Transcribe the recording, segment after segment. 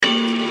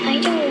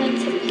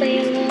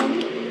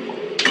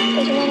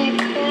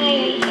I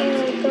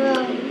hear a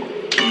groan.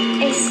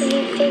 I see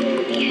a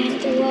figure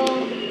behind the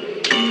wall.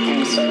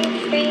 I'm so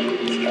afraid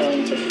it's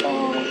going to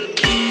fall.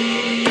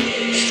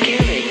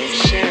 Scaring is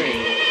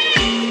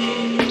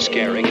sharing.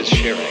 Scaring is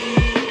sharing.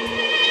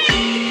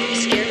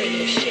 Scaring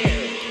is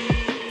sharing.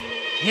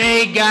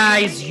 Hey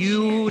guys,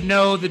 you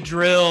know the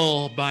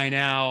drill by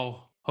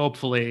now.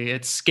 Hopefully,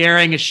 it's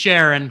Scaring is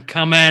Sharing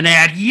coming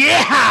at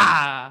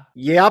yeah.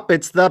 Yep,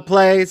 it's the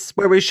place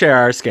where we share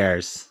our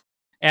scares.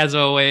 As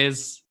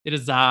always, it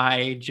is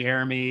I,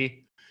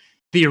 Jeremy,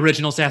 the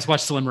original Sasquatch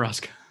Slim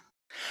Rusk.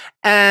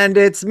 And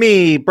it's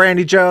me,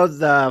 Brandy Joe,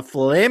 the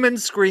Flamin'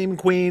 Scream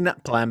Queen,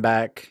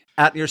 Planbeck,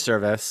 at your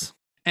service.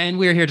 And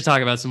we're here to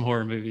talk about some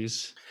horror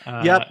movies.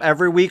 Yep,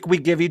 every week we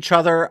give each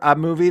other a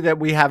movie that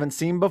we haven't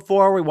seen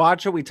before. We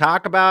watch it, we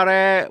talk about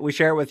it, we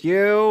share it with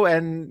you,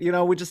 and,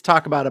 we just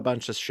talk about a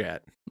bunch of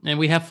shit. And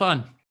we have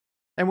fun.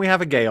 And we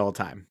have a gay old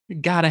time. You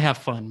gotta have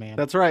fun, man.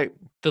 That's right.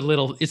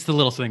 It's the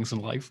little things in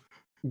life.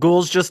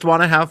 Ghouls just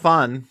want to have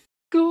fun.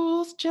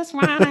 Ghouls just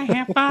wanna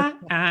have fun.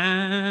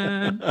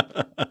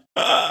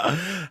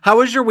 How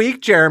was your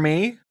week,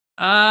 Jeremy?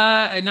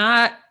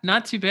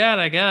 Not too bad,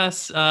 I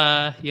guess.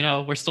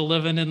 We're still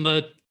living in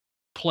the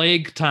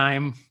plague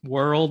time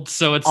world,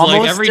 so it's almost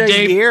like every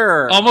day,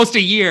 almost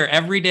a year,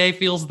 every day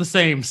feels the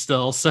same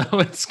still. So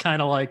it's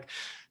kind of like,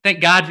 thank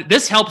God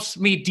this helps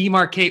me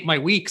demarcate my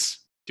weeks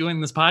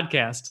doing this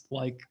podcast.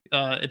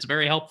 It's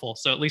very helpful.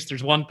 So at least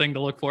there's one thing to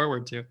look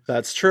forward to.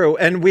 That's true.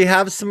 And we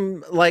have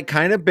some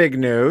kind of big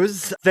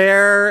news.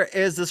 There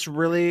is this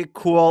really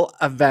cool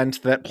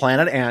event that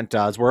Planet Ant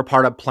does. We're a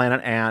part of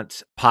Planet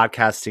Ant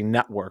podcasting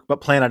network,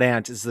 but Planet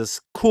Ant is this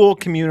cool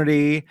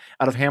community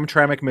out of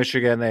Hamtramck,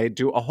 Michigan. They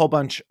do a whole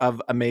bunch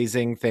of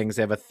amazing things.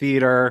 They have a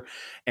theater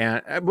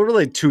and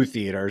really two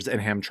theaters in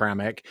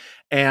Hamtramck.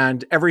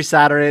 And every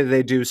Saturday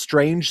they do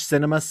Strange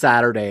Cinema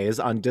Saturdays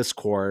on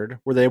Discord,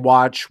 where they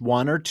watch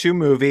one or two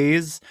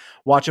movies,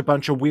 watch a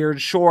bunch of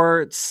weird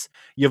shorts.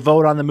 You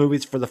vote on the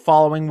movies for the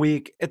following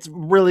week. It's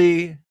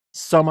really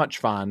so much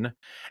fun.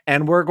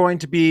 And we're going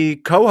to be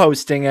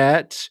co-hosting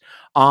it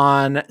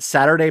on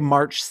Saturday,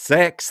 March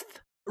 6th.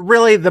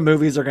 Really, the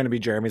movies are going to be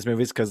Jeremy's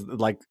movies because,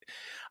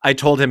 I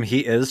told him he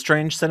is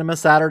Strange Cinema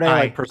Saturday.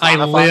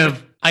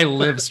 I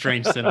live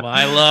Strange Cinema.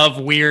 I love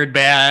weird,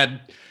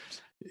 bad,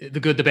 the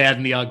good, the bad,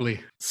 and the ugly.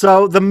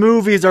 So the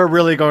movies are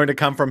really going to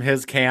come from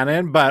his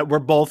canon, but we're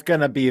both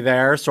going to be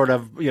there sort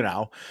of,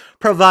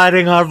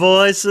 providing our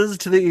voices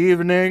to the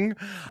evening.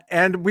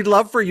 And we'd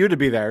love for you to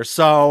be there.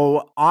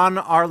 So on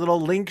our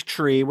little link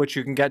tree, which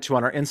you can get to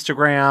on our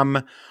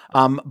Instagram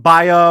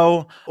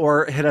bio,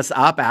 or hit us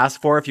up,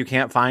 ask for if you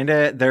can't find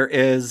it, there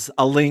is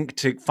a link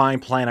to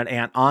find Planet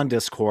Ant on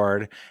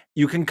Discord.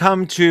 You can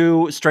come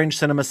to Strange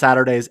Cinema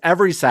Saturdays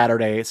every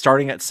Saturday,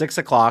 starting at 6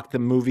 o'clock. The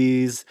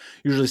movies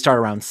usually start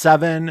around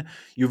 7.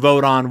 You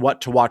vote on what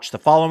to watch the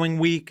following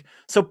week.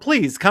 So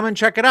please come and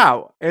check it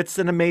out. It's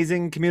an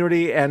amazing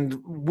community and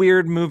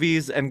weird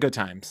movies and good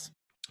times.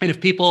 And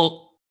if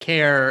people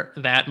care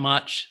that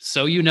much,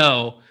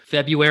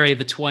 February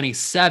the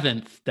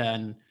 27th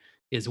then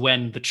is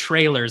when the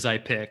trailers I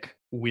pick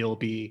will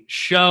be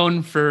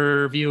shown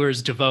for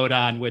viewers to vote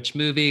on which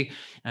movie.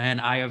 And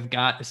I have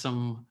got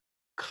some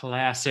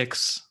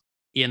classics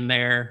in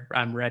there.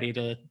 I'm ready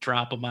to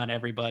drop them on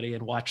everybody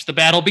and watch the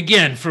battle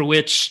begin for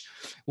which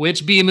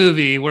B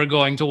movie we're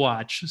going to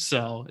watch.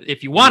 So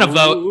if you want to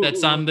vote,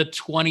 that's on the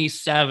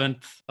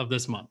 27th of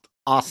this month.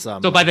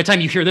 Awesome. So by the time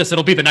you hear this,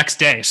 it'll be the next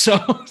day.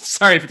 So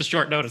sorry for the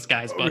short notice,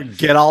 guys, but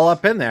get all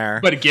up in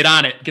there. But get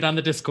on it. Get on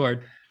the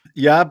Discord.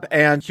 Yep,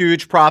 and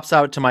huge props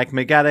out to Mike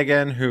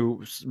McGettigan,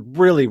 who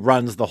really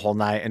runs the whole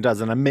night and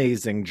does an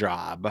amazing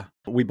job.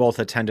 We both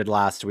attended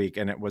last week,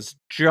 and it was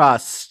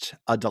just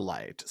a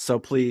delight. So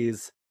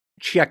please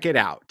check it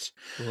out.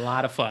 A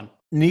lot of fun.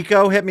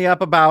 Nico hit me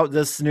up about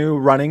this new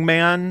Running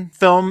Man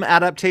film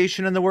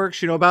adaptation in the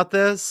works. You know about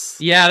this?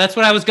 Yeah, that's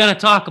what I was going to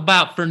talk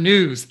about for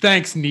news.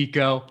 Thanks,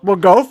 Nico. Well,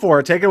 go for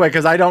it. Take it away,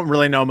 because I don't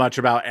really know much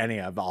about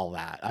any of all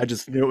that. I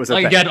just knew it was a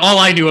thing. Again, all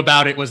I knew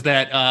about it was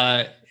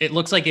that it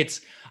looks like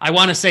it's, I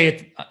want to say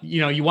it,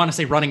 you want to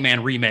say Running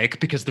Man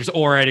remake because there's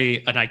already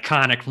an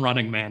iconic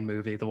Running Man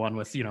movie, the one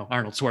with,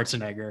 Arnold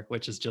Schwarzenegger,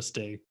 which is just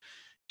a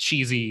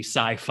cheesy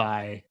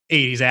sci-fi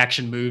 80s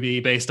action movie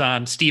based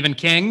on Stephen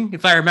King.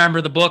 If I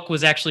remember, the book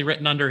was actually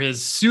written under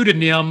his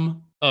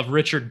pseudonym of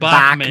Richard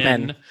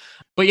Bachman.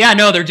 But yeah,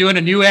 no, they're doing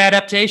a new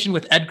adaptation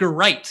with Edgar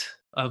Wright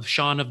of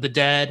Shaun of the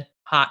Dead,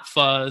 Hot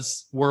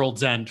Fuzz,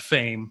 World's End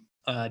fame,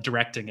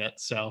 directing it.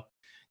 So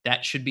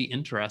that should be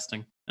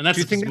interesting. And that's,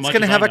 do you think it's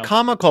going to have a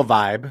comical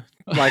vibe?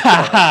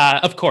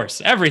 Of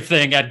course,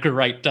 everything Edgar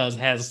Wright does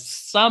has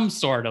some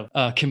sort of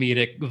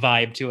comedic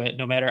vibe to it.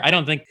 No matter, I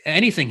don't think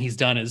anything he's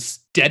done is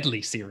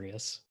deadly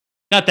serious.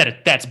 Not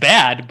that that's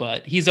bad,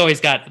 but he's always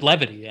got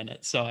levity in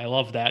it. So I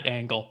love that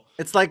angle.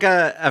 It's like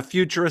a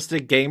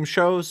futuristic game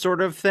show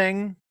sort of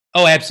thing.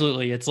 Oh,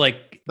 absolutely. It's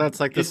like that's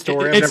like the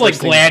story. It's like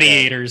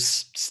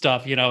Gladiators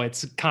stuff.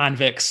 It's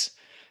convicts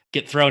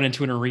get thrown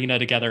into an arena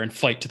together and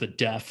fight to the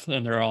death,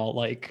 and they're all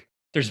like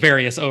there's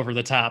various over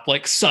the top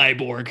like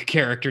cyborg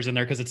characters in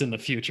there because it's in the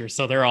future.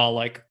 So they're all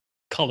like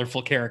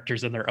colorful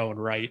characters in their own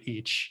right,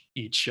 each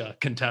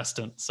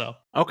contestant. So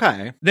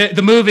Okay.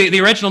 the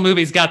original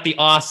movie's got the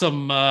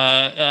awesome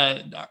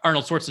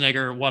Arnold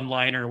Schwarzenegger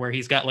one-liner where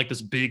he's got like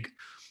this big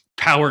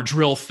power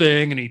drill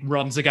thing and he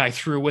runs the guy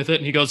through with it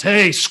and he goes,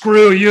 "Hey,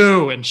 screw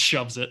you," and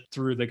shoves it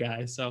through the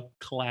guy. So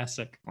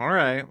classic. All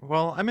right.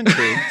 Well, I'm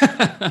intrigued.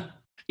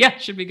 Yeah,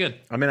 should be good.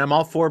 I mean, I'm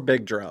all for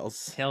big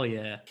drills. Hell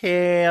yeah.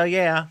 Hell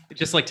yeah.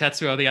 Just like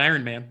Tetsuo the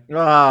Iron Man.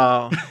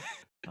 Oh,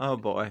 oh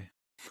boy.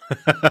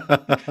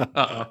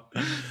 Uh-oh.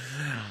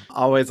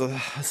 Always a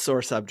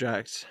sore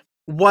subject.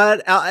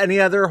 What? Any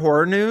other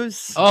horror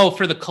news? Oh,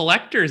 for the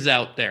collectors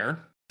out there,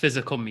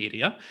 physical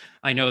media,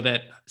 I know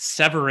that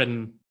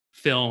Severin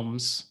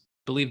Films,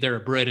 believe they're a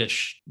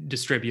British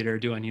distributor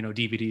doing,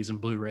 DVDs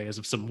and Blu-rays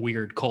of some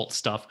weird cult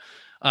stuff.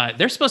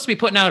 They're supposed to be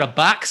putting out a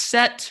box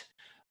set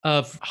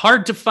of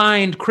hard to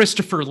find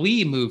Christopher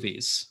Lee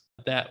movies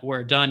that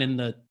were done in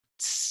the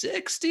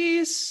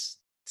 60s,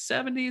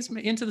 70s,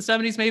 into the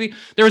 70s maybe.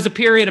 There was a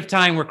period of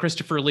time where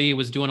Christopher Lee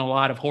was doing a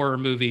lot of horror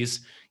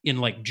movies in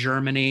like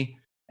Germany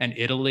and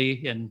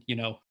Italy and,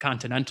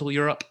 continental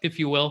Europe, if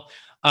you will.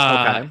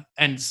 Okay.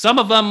 And some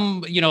of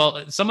them,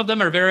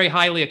 are very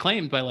highly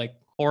acclaimed by like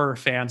horror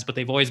fans, but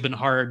they've always been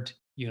hard,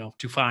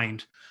 to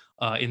find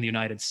in the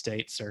United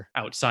States or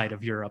outside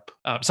of Europe,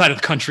 outside of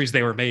the countries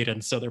they were made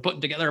in. So they're putting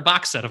together a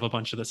box set of a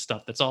bunch of this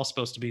stuff that's all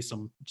supposed to be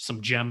some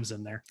gems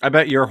in there. I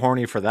bet you're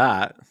horny for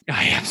that.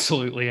 I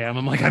absolutely am.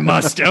 I'm like, I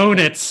must own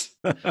it.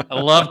 I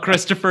love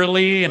Christopher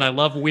Lee and I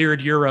love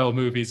weird Euro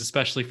movies,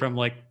 especially from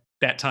like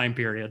that time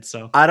period.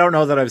 So I don't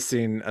know that I've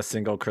seen a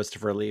single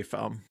Christopher Lee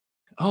film.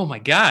 oh my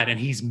God. And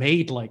he's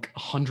made like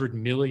 100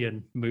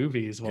 million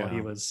movies while he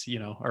Yeah. was,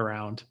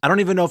 around. I don't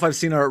even know if I've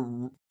seen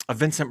a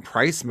Vincent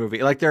Price movie.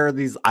 Like there are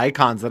these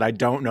icons that I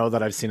don't know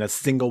that I've seen a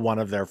single one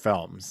of their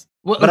films,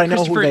 Well, but I with know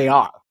who Christopher- they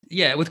are.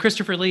 Yeah, with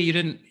Christopher Lee,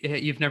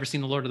 you've never seen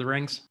The Lord of the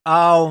Rings?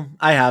 Oh,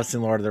 I have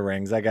seen Lord of the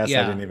Rings. I guess I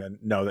Yeah. didn't even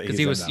know that Because he's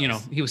he was, in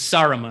those. he was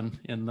Saruman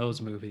in those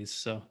movies.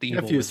 So the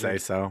evil If you wizard. say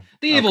so.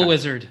 The evil Okay.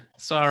 wizard,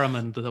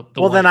 Saruman. The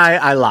Well, then white.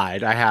 I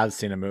lied. I have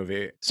seen a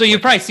movie. So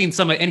you've probably seen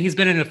some, and he's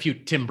been in a few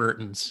Tim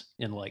Burtons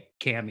in like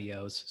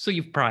cameos. So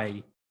you've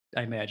probably,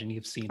 I imagine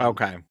you've seen him.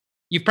 Okay.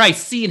 You've probably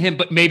seen him,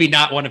 but maybe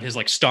not one of his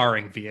like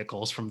starring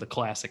vehicles from the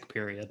classic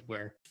period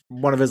where.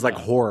 One of his like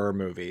horror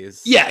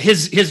movies. Yeah,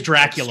 his Straight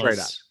up.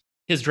 Draculas.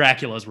 His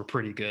Draculas were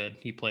pretty good.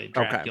 He played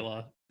Okay.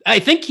 Dracula. I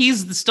think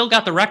he's still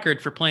got the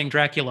record for playing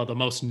Dracula the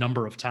most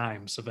number of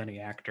times of any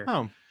actor.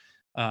 Oh,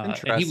 And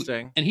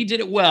interesting. he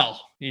did it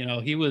well.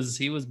 He was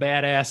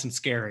badass and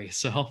scary.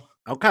 So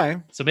Okay.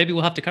 maybe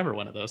we'll have to cover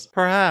one of those.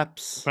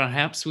 Perhaps.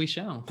 Perhaps we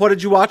shall. What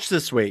did you watch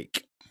this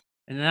week?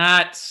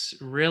 Not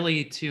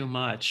really too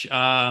much.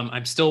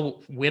 I'm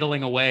still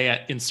whittling away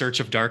at In Search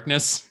of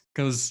Darkness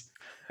because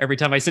every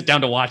time I sit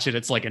down to watch it,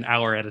 it's like an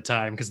hour at a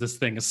time because this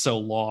thing is so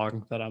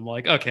long that I'm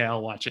like, okay,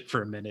 I'll watch it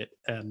for a minute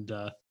and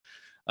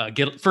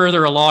get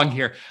further along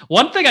here.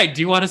 One thing I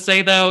do want to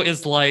say though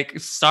is like,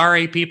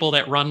 sorry, people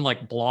that run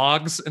like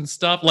blogs and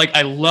stuff. Like,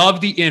 I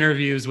love the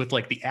interviews with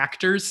like the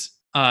actors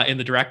and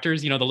the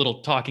directors. The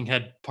little talking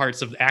head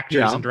parts of actors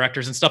Yeah. and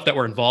directors and stuff that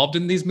were involved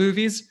in these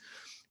movies.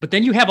 But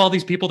then you have all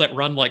these people that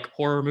run like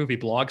horror movie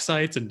blog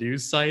sites and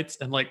news sites,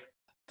 and like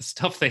the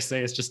stuff they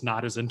say is just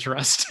not as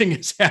interesting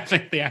as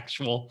having the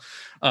actual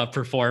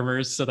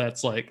performers. So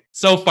that's like,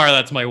 so far,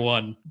 that's my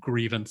one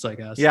grievance, I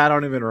guess. Yeah, I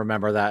don't even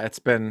remember that. It's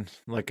been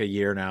like a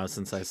year now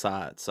since I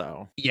saw it.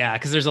 So Yeah,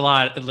 because there's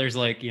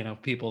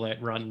like, people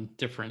that run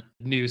different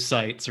news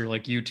sites or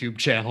like YouTube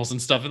channels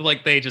and stuff. And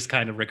like, they just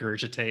kind of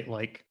regurgitate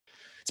like,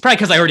 it's probably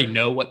because I already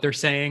know what they're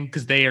saying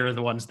because they are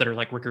the ones that are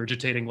like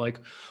regurgitating like,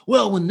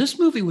 well, when this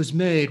movie was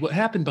made, what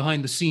happened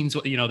behind the scenes,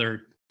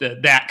 they're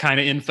that kind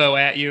of info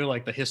at you,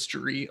 like the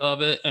history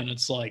of it. And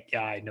it's like,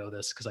 yeah, I know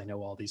this because I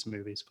know all these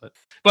movies,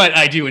 but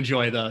I do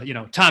enjoy the,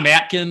 Tom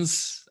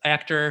Atkins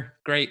actor,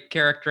 great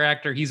character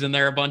actor. He's in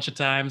there a bunch of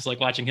times, like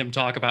watching him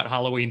talk about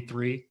Halloween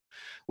 3,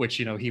 which,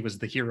 he was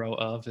the hero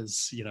of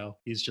is,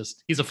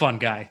 he's a fun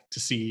guy to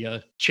see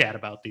chat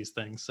about these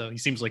things. So he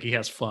seems like he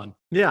has fun.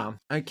 yeah,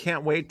 I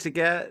can't wait to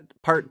get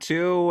part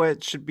 2.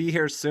 It should be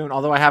here soon.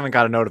 Although I haven't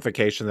got a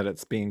notification that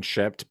it's being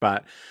shipped,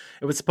 but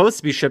it was supposed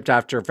to be shipped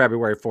after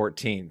February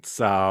 14th.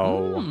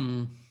 So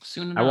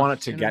Soon I enough, want it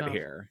to soon get enough.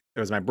 here. It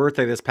was my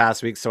birthday this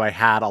past week, so I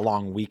had a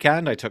long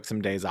weekend. I took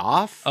some days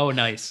off. Oh,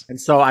 nice. And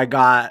so I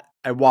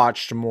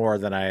watched more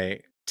than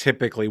I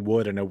typically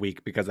would in a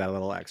week because I had a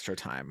little extra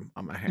time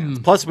on my hands.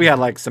 Plus, we had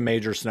like some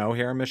major snow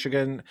here in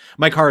Michigan.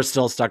 My car is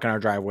still stuck in our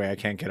driveway. I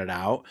can't get it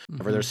out.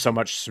 However, there's so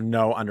much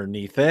snow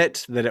underneath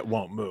it that it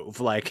won't move.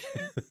 Like,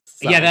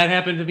 so- Yeah, that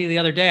happened to me the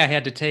other day. I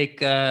had to take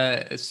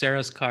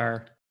Sarah's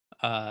car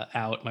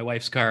out, my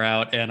wife's car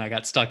out, and I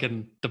got stuck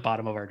in the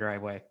bottom of our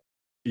driveway.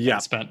 yeah.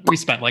 We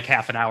spent like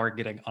half an hour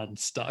getting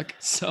unstuck.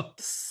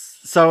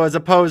 So as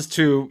opposed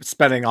to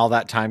spending all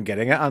that time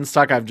getting it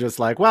unstuck, I'm just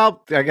like,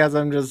 well, I guess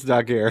I'm just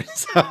stuck here.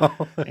 So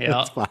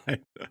Yeah. it's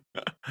fine.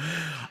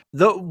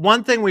 The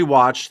one thing we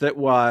watched that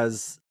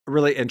was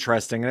really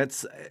interesting, and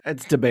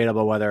it's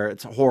debatable whether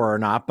it's horror or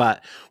not.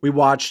 But we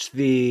watched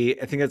I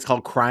think it's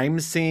called Crime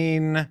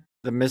Scene,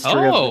 the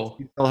mystery of the Oh,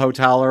 Cecil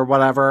Hotel or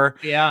whatever.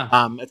 yeah.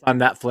 It's on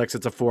Netflix.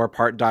 It's a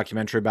 4-part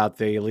documentary about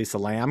the Elisa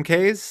Lam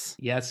case,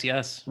 Yes,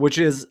 yes. which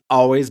has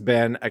always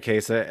been a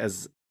case that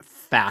has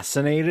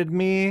fascinated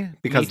me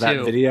because that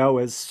too. video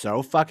is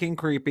so fucking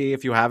creepy.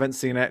 If you haven't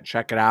seen it,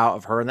 check it out,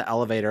 of her in the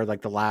elevator,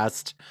 like the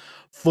last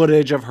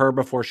footage of her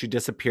before she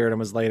disappeared and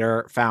was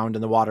later found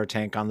in the water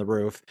tank on the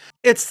roof.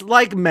 It's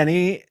like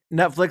many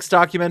Netflix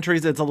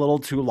documentaries, it's a little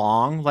too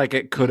long. Like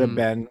it could have Mhm.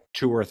 been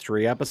 2 or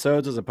 3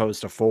 episodes as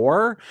opposed to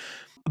 4.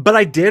 But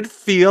I did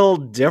feel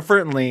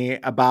differently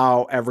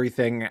about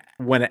everything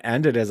when it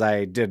ended as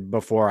I did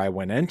before I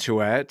went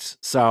into it.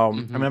 So, I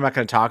mean, Mhm. I'm not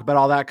going to talk about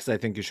all that because I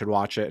think you should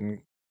watch it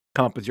and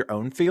come up with your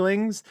own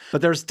feelings.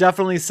 But there's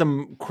definitely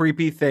some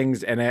creepy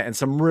things in it and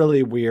some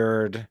really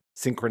weird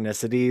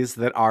synchronicities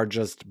that are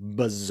just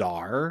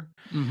bizarre.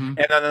 Mhm.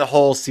 And then the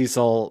whole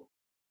Cecil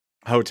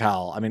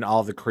Hotel. I mean,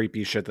 all the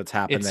creepy shit that's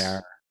happened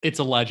there It's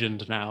a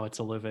legend now. It's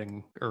a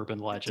living urban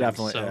legend.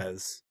 definitely So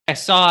is. I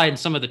saw in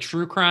some of the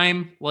true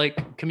crime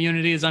like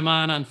communities I'm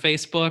on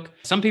Facebook,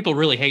 some people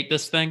really hate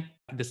this thing,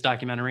 this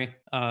documentary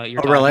you're Oh,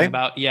 talking really?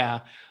 about. Yeah,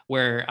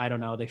 where I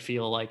don't know, they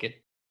feel like it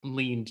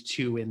leaned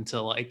too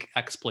into like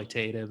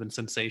exploitative and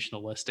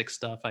sensationalistic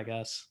stuff, I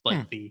guess, Hmm.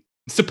 like the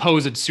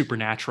supposed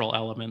supernatural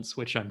elements,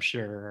 which I'm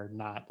sure are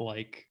not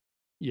like,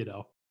 you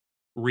know,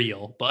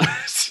 real, but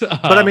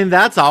But I mean,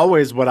 that's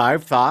always what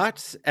I've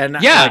thought. And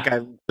yeah, like,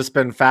 I've just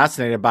been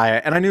fascinated by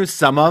it. And I knew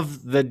some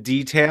of the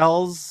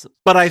details,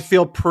 but I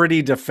feel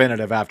pretty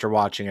definitive after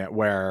watching it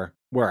where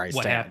I what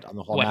stand happened? on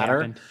the whole What matter.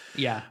 happened?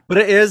 Yeah, But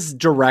it is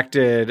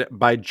directed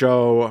by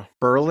Joe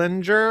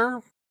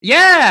Berlinger,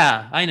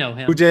 yeah, I know who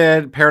him.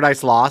 did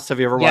Paradise Lost. Have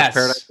you ever watched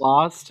Paradise Yes.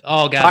 Lost?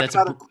 Oh god, Talk that's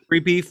a about a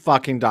creepy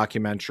fucking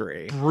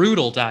documentary.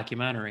 brutal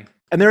documentary.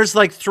 And there's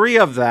like 3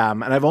 of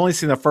them, and I've only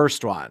seen the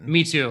first one.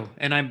 Me too.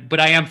 And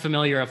I am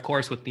familiar, of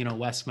course, with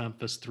West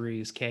Memphis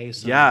 3's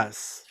case. And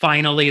Yes.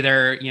 finally,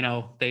 they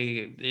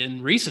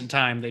in recent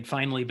time they'd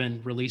finally been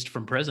released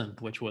from prison,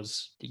 which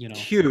was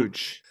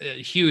Huge.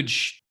 a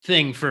huge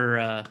thing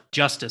for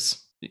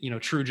justice.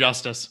 True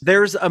justice.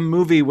 There's a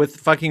movie with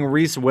fucking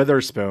Reese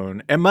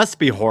Witherspoon. It must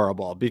be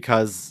horrible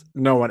because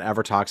no one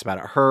ever talks about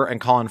it. Her and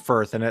Colin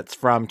Firth, and it's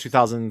from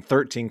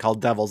 2013 called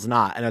Devil's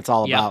Knot, and it's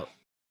all Yep. about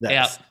this.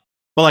 Yep.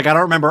 But like, I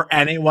don't remember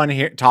anyone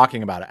here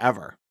talking about it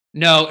ever.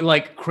 No,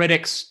 like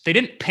critics, they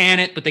didn't pan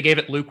it, but they gave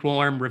it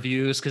lukewarm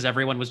reviews because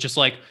everyone was just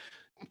like,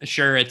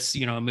 sure, it's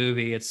a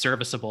movie, it's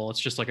serviceable, it's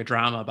just like a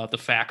drama about the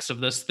facts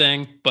of this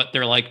thing. But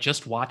they're like,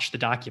 just watch the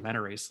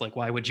documentaries. Like,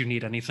 why would you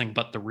need anything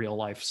but the real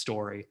life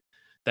story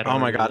that Oh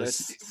my already God, was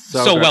it's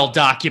so good. well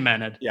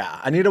documented? Yeah,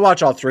 I need to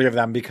watch all 3 of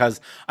them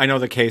because I know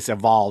the case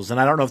evolves, and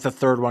I don't know if the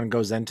third one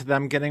goes into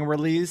them getting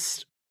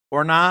released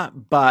or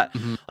not. But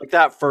Mhm. like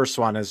that first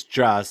one is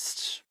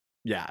just,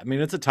 yeah. I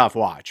mean, it's a tough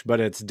watch, but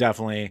it's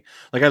definitely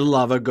like I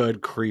love a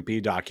good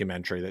creepy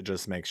documentary that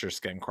just makes your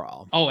skin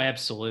crawl. Oh,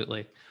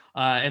 absolutely.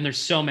 And there's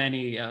so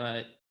many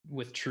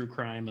with true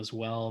crime as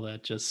well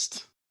that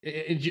just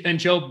and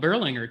Joe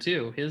Berlinger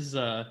too.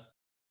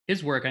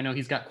 His work, I know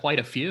he's got quite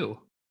a few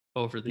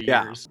over the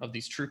Yeah, years of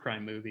these true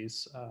crime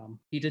movies.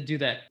 He did do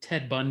that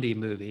Ted Bundy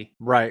movie.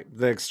 right.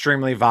 The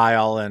extremely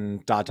vile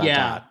and ...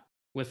 Yeah,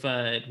 with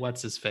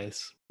what's his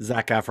face?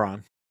 Zac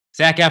Efron.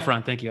 Zac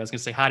Efron. Thank you. I was gonna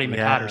say Hottie Yes.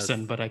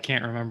 McHotterson, but I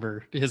can't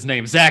remember his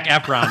name. Zac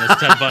Efron is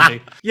Ted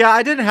Bundy. Yeah,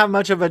 I didn't have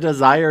much of a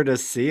desire to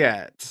see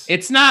it.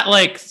 It's not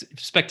like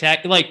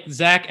spectacular. Like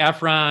Zac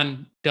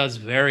Efron does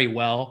very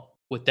well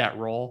with that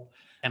role,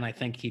 and I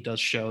think he does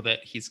show that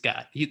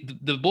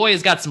the boy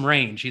has got some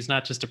range. He's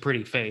not just a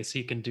pretty face.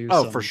 He can do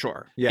Oh, for some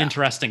sure. Yeah.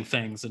 interesting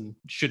things and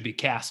should be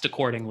cast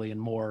accordingly in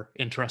more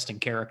interesting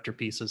character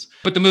pieces.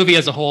 But the movie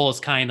as a whole is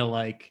kind of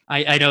like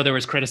I know there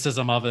was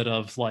criticism of it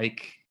of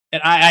like.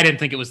 And I didn't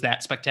think it was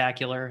that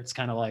spectacular. It's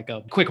kind of like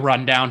a quick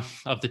rundown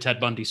of the Ted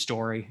Bundy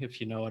story,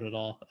 if you know it at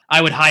all.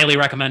 I would highly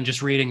recommend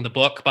just reading the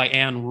book by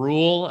Anne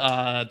Rule,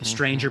 The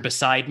Stranger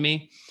Beside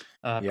Me.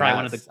 Probably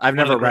one of the. Yes. I've one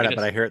of never the read it, greatest-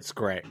 but I hear it's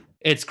great.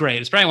 It's great.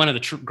 It's probably one of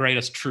the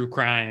greatest true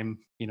crime,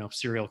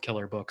 serial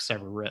killer books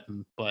ever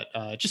written. But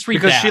just read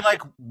Because that. she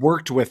like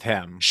worked with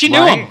him. She knew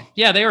right? him.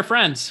 Yeah, they were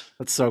friends.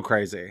 That's so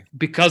crazy.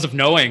 Because of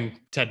knowing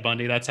Ted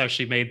Bundy, that's how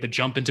she made the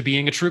jump into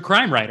being a true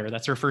crime writer.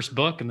 That's her first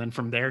book. And then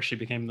from there, she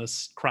became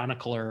this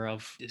chronicler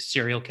of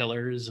serial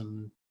killers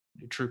and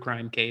true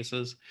crime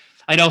cases.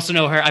 I'd also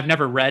know her. I've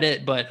never read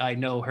it, but I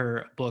know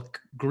her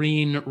book,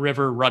 Green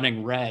River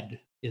Running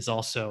Red, is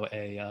also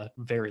a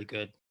very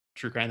good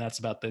true crime. That's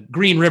about the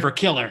Green River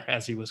Killer,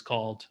 as he was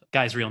called.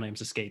 Guy's real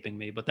name's escaping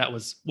me, but that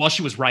was, while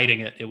she was writing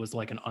it, it was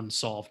like an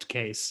unsolved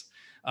case.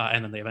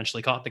 And then they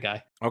eventually caught the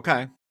guy.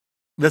 Okay.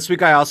 This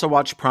week I also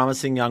watched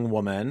Promising Young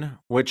Woman,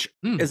 which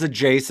Hmm. is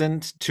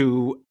adjacent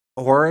to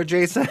horror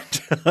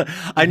adjacent.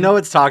 I know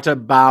it's talked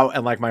about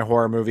in like my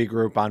horror movie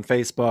group on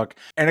Facebook,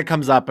 and it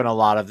comes up in a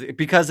lot of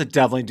because it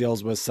definitely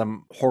deals with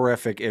some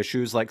horrific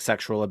issues like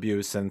sexual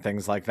abuse and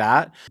things like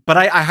that. But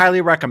I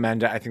highly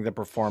recommend it. I think the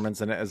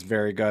performance in it is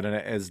very good, and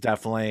it is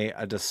definitely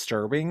a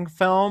disturbing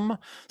film.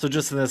 So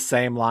just in the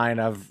same line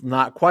of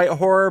not quite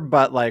horror,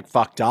 but like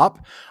fucked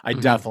up, I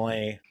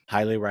definitely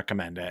highly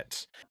recommend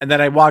it. And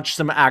then I watched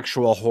some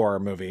actual horror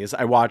movies.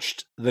 I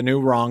watched the new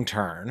Wrong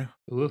Turn,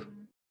 Ooh.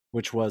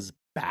 which was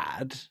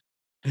bad.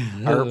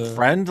 Our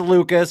friend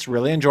Lucas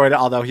really enjoyed it,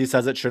 although he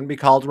says it shouldn't be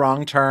called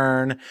Wrong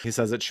Turn. He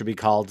says it should be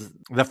called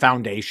The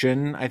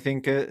Foundation, I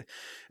think it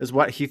is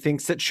what he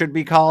thinks it should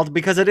be called,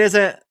 because it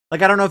isn't,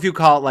 like, I don't know if you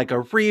call it like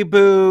a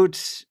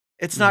reboot.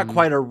 It's not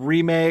quite a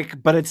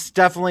remake, but it's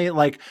definitely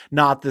like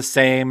not the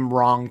same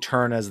Wrong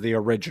Turn as the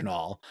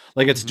original.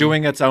 Like it's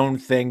doing its own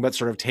thing, but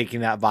sort of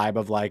taking that vibe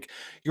of like,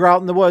 you're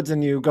out in the woods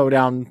and you go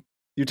down,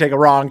 you take a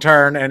wrong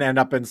turn and end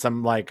up in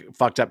some like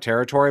fucked up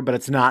territory, but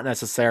it's not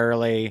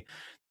necessarily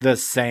the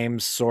same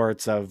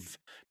sorts of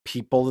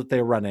people that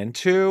they run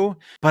into.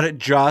 But it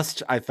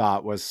just, I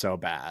thought, was so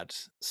bad.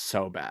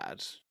 So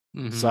bad.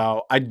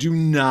 So I do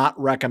not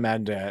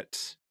recommend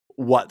it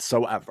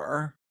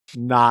whatsoever.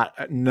 Not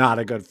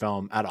a good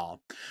film at all.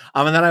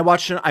 And then I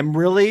watched I'm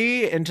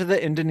really into the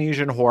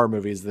Indonesian horror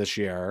movies this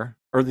year,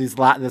 or this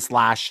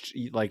last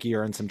like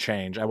year and some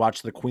change. I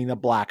watched The Queen of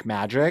Black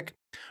Magic,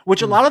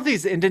 which a lot of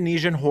these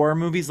Indonesian horror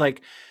movies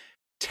like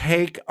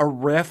take a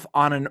riff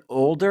on an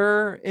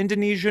older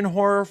Indonesian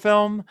horror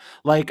film,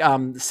 like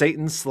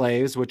Satan's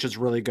Slaves, which is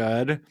really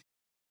good.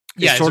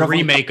 Yeah, it's sort of a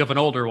remake of an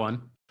older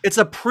one. It's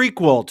a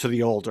prequel to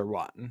the older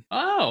one.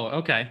 Oh,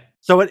 okay.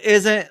 So it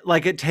isn't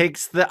like it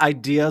takes the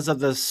ideas of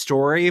the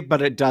story,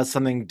 but it does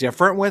something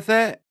different with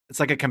it.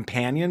 It's like a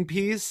companion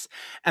piece.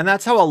 And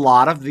that's how a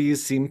lot of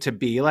these seem to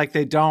be. Like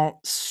they don't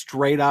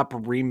straight up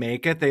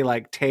remake it. They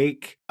like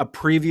take a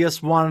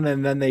previous one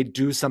and then they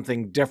do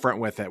something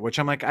different with it, which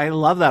I'm like, I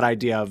love that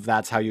idea of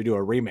that's how you do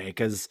a remake,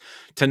 is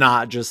to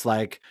not just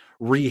like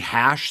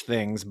rehash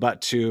things,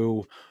 but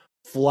to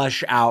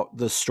flesh out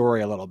the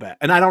story a little bit.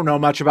 And I don't know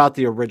much about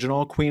the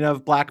original Queen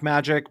of Black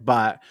Magic,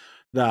 but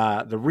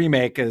the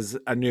remake is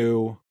a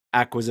new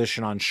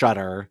acquisition on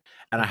Shudder,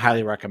 and I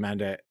highly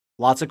recommend it.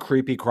 Lots of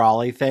creepy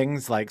crawly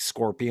things like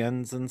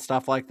scorpions and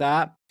stuff like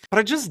that. But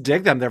I just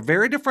dig them. They're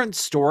very different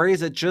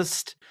stories. It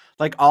just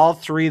like all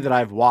three that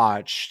I've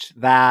watched,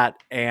 that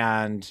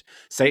and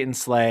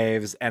Satan's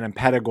Slaves and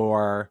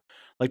Impetigore,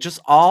 like just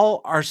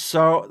all are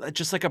so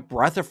just like a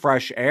breath of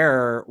fresh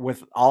air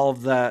with all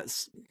of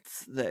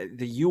the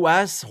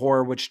US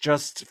horror, which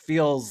just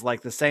feels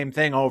like the same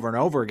thing over and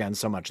over again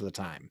so much of the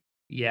time.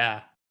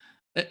 Yeah.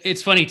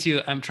 It's funny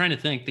too. I'm trying to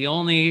think. The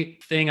only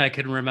thing I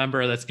can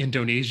remember that's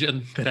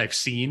Indonesian that I've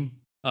seen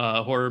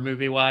horror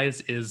movie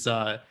wise is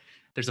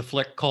there's a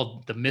flick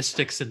called The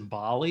Mystics in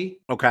Bali.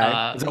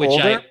 Okay. Is it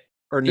older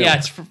or new? Yeah,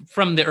 it's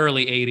from the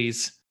early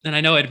 80s. And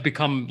I know it had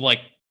become like,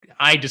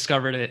 I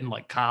discovered it in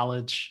like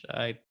college.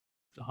 I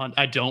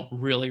don't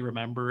really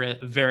remember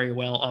it very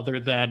well, other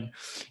than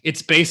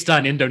it's based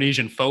on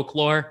Indonesian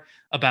folklore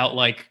about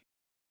like,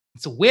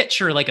 it's a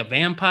witch or like a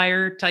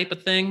vampire type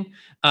of thing,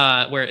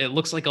 where it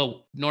looks like a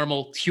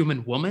normal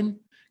human woman,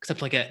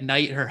 except like at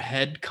night her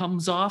head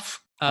comes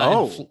off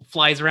and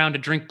flies around to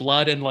drink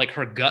blood, and like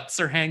her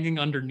guts are hanging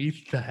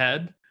underneath the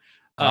head.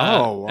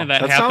 And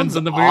that happens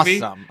in the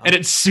movie. Awesome. And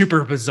it's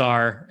super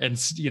bizarre and,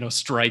 you know,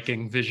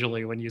 striking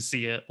visually when you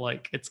see it.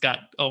 Like it's got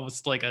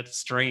almost like a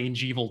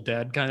strange Evil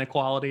Dead kind of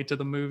quality to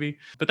the movie.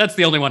 But that's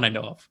the only one I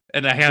know of.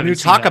 And I haven't. When you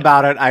talk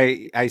about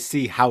it, I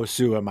see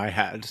Hausu in my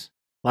head.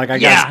 Like I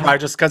guess probably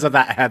just because of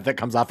that head that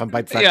comes off and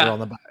bites that girl in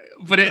the butt.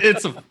 But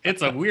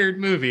it's a weird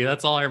movie.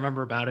 That's all I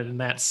remember about it in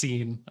that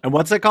scene. And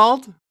what's it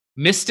called?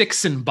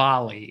 Mystics in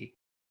Bali.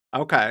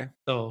 Okay.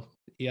 So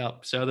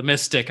yep. So the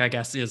mystic, I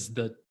guess, is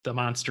the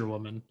monster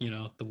woman, you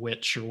know, the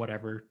witch or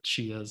whatever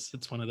she is.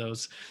 It's one of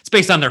those. It's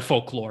based on their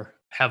folklore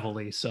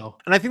heavily. So,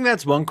 and I think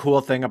that's one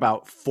cool thing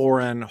about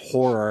foreign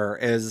horror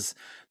is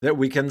that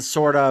we can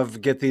sort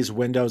of get these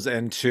windows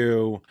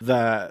into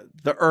the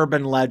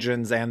urban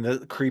legends and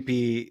the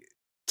creepy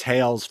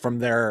tales from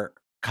their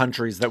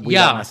countries that we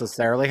don't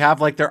necessarily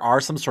have. Like there are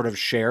some sort of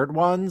shared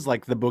ones,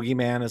 like the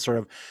boogeyman is sort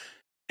of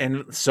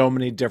in so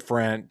many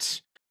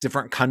different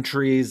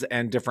countries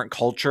and different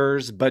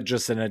cultures, but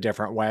just in a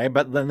different way.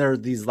 But then there are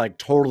these like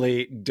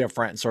totally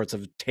different sorts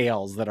of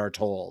tales that are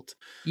told.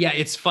 Yeah,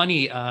 it's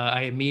funny.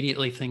 I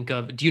immediately think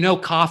of, do you know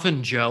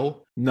Coffin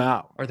Joe?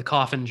 No. Or the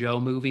Coffin Joe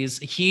movies?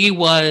 He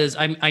was,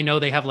 I know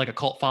they have like a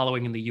cult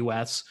following in the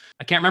US.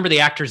 I can't remember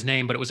the actor's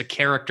name, but it was a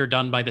character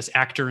done by this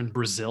actor in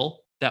Brazil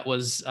that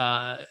was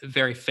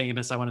very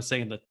famous, I want to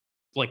say in the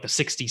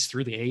 60s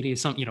through the 80s,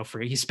 something, you know,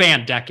 he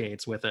spanned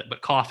decades with it.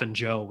 But Coffin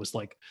Joe was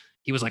like,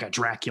 he was like a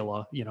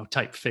Dracula, you know,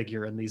 type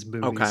figure in these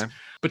movies. Okay.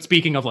 But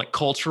speaking of like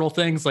cultural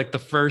things, like the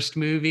first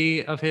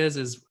movie of his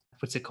is,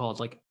 what's it called?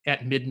 Like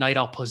At Midnight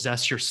I'll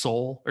Possess Your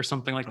Soul or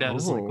something like that.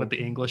 Is like what the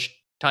English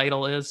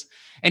title is.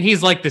 And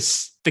he's like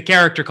the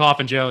character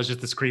Coffin Joe is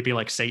just this creepy,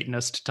 like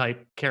Satanist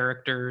type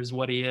character is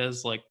what he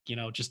is, like,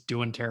 just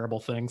doing terrible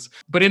things.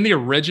 But in the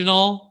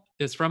original,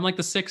 it's from like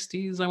the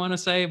 60s, I want to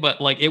say,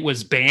 but like it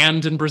was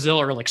banned in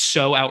Brazil or like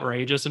so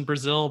outrageous in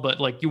Brazil.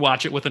 But like you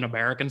watch it with an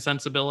American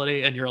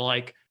sensibility and you're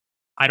like,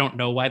 I don't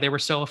know why they were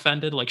so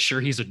offended. Like, sure,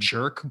 he's a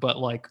jerk, but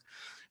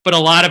a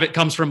lot of it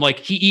comes from like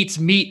he eats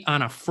meat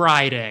on a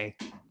Friday.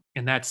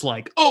 And that's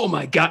like, oh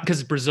my God,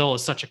 because Brazil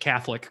is such a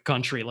Catholic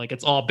country. Like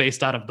it's all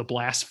based out of the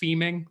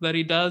blaspheming that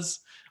he does.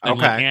 And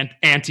Okay. like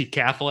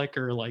anti-Catholic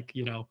or like,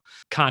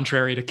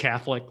 contrary to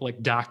Catholic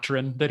like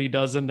doctrine that he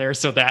does in there.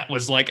 So that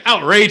was like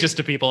outrageous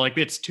to people. Like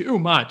it's too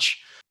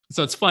much.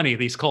 So it's funny,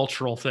 these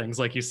cultural things,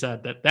 like you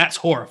said, that's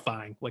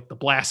horrifying. Like the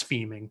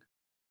blaspheming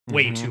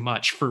way too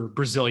much for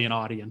Brazilian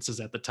audiences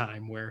at the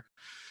time, where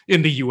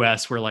in the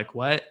US we're like,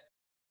 what?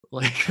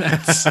 Like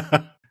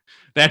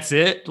that's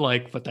it.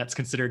 Like, but that's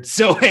considered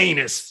so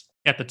heinous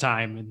at the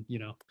time and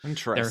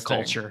Interesting. their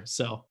culture.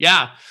 So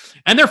yeah.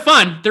 And they're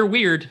fun. They're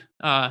weird.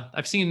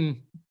 I've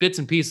seen bits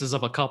and pieces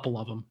of a couple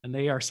of them, and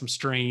they are some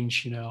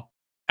strange,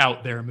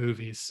 out there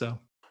movies. So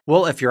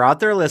Well, if you're out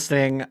there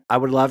listening, I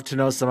would love to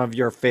know some of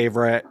your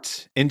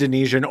favorite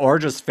Indonesian or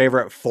just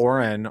favorite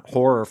foreign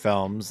horror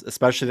films,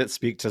 especially that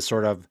speak to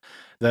sort of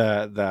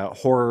the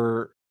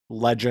horror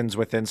legends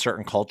within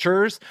certain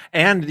cultures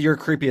and your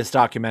creepiest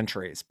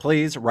documentaries.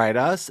 Please writ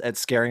us at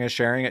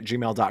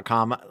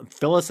scaringissharing@gmail.com.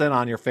 Fill us in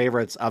on your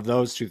favorites of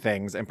those two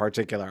things in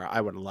particular.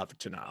 I would love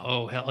to know.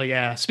 oh hell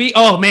yeah.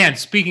 Oh man,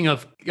 speaking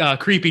of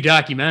creepy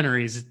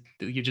documentaries,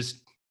 you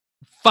just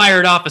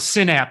fired off a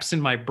synapse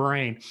in my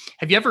brain.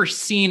 Have you ever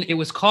seen, it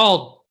was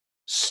called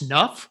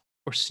Snuff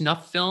or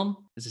Snuff Film?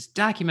 There's this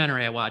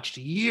documentary I watched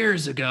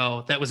years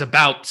ago that was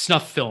about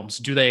snuff films.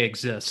 Do they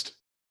exist?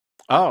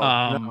 Oh,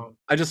 no.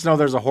 I just know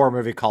there's a horror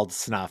movie called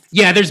Snuff.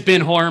 Yeah, there's been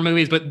horror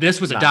movies, but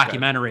this was a Not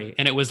documentary,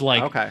 and it was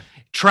like Okay.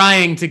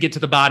 trying to get to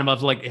the bottom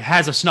of like,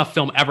 has a snuff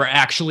film ever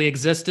actually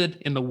existed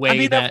in the way I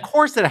mean, that? of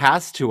course it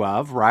has to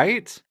have,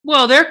 right?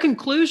 Well, their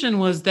conclusion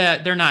was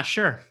that they're not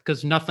sure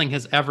because nothing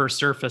has ever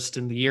surfaced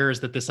in the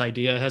years that this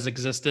idea has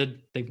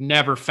existed. They've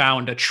never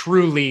found a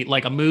truly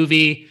like a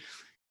movie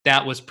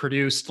that was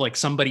produced like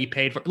somebody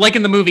paid for, like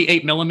in the movie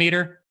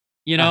 8mm.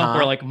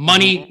 Where like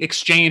money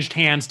exchanged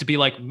hands to be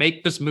like,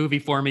 make this movie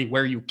for me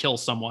where you kill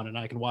someone and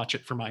I can watch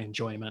it for my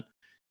enjoyment.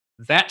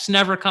 That's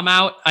never come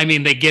out. I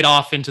mean, they get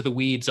off into the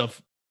weeds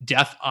of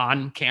death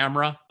on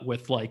camera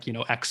with like,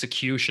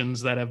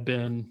 executions that have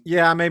been.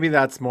 Yeah, maybe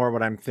that's more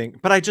what I'm thinking.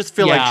 But I just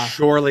feel Yeah. like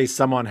surely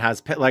someone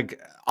has like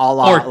a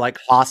la Or- like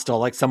Hostel,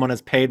 like someone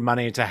has paid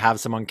money to have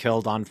someone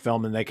killed on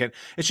film, and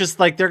it's just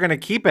like they're gonna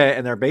keep it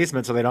in their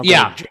basement so they don't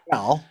Yeah. go to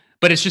jail.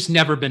 But it's just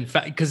never been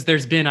because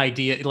there's been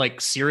like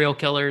serial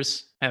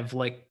killers have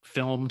like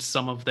filmed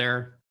some of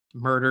their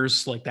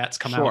murders, like that's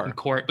come out Sure. in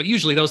court. But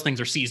usually those things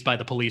are seized by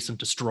the police and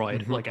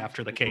destroyed Mhm. like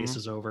after the case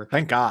is over.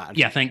 Thank God.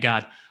 Yeah, thank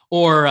God.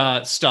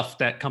 Or stuff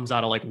that comes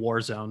out of like war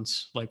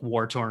zones, like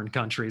war-torn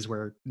countries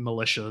where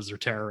militias or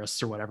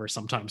terrorists or whatever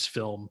sometimes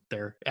film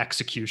their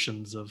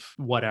executions of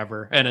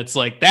whatever. And it's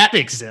like, that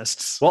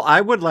exists. Well,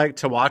 I would like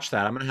to watch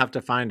that. I'm gonna have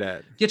to find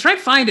it. Yeah, try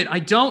to find it.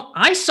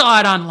 I saw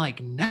it on like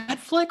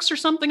Netflix or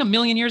something a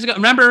million years ago.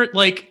 Remember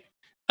like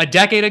a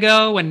decade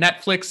ago when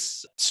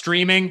Netflix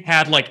streaming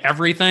had like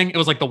everything? It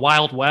was like the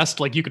Wild West.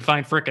 Like you could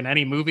find frickin'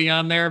 any movie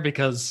on there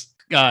because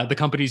the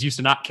companies used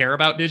to not care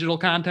about digital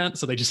content.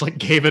 So they just like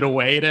gave it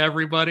away to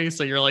everybody.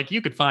 So you're like,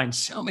 you could find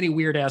so many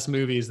weird ass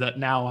movies that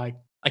now I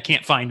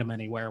can't find them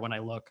anywhere when I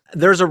look.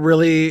 There's a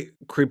really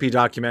creepy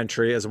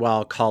documentary as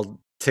well called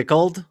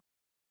Tickled.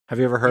 Have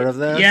you ever heard of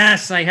this?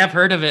 Yes, I have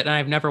heard of it and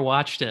I've never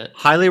watched it.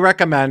 Highly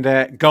recommend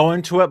it. Go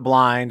into it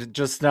blind.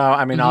 Just know,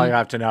 I mean, all Mhm. you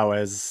have to know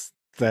is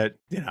that,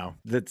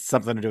 that's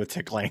something to do with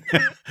tickling.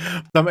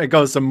 It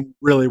goes some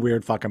really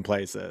weird fucking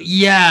places.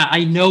 Yeah,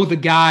 I know the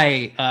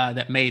guy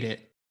that made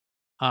it.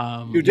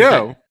 You he's do?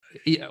 got-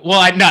 yeah, well,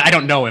 I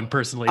don't know him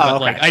personally, Oh,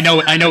 but like okay.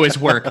 I know his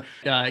work.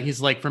 He's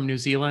like from New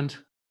Zealand,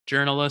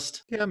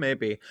 journalist. Yeah,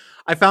 maybe.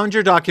 I found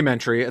your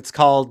documentary. It's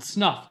called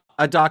Snuff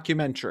A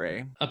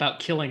Documentary. about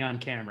killing on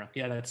camera.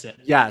 Yeah, that's it.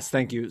 Yes,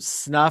 thank you.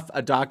 Snuff,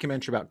 a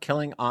documentary about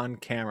killing on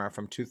camera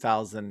from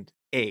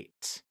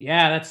 2008.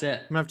 Yeah, that's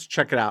it. I'm gonna have to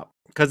check it out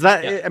because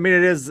that, Yeah. I mean,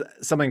 it is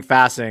something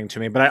fascinating to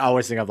me. But I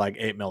always think of like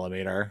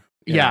 8mm.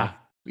 you Yeah. know?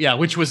 Yeah,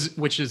 which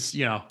is,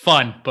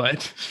 fun,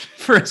 but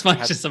for as much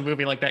That's- as a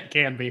movie like that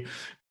can be,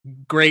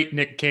 great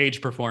Nick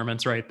Cage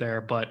performance right there.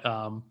 But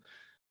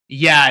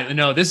yeah,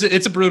 no,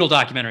 it's a brutal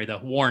documentary though.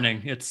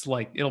 Warning, it's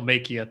like it'll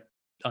make you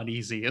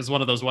uneasy. It's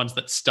one of those ones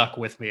that stuck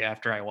with me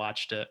after I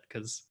watched it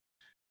because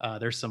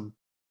there's some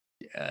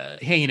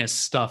heinous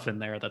stuff in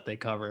there that they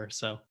cover.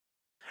 So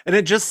And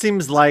it just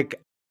seems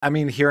like I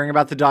mean, hearing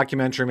about the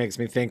documentary makes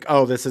me think,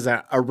 oh, this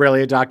isn't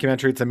really a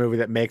documentary. It's a movie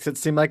that makes it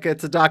seem like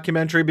it's a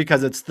documentary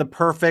because it's the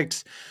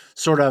perfect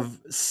sort of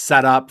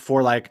setup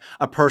for like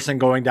a person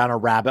going down a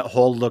rabbit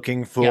hole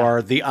looking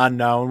for the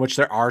unknown, which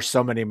there are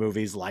so many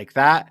movies like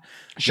that.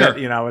 Sure.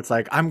 That, it's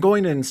like, I'm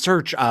going in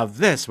search of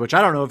this, which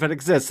I don't know if it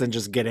exists, and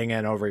just getting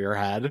in over your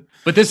head.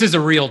 But this is a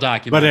real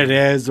documentary. But it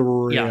is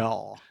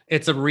real.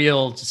 It's a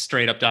real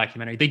straight up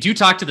documentary. They do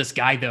talk to this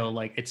guy though.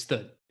 Like it's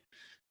the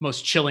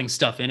most chilling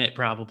stuff in it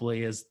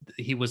probably is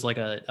he was like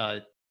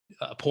a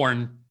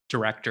porn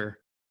director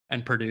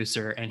and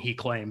producer. And he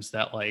claims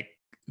that like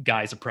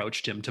guys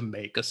approached him to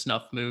make a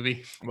snuff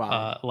movie,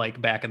 Wow.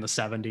 like back in the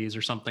 70s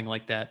or something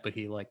like that. But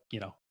he like,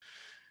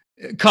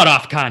 cut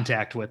off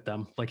contact with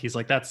them. Like he's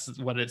like, that's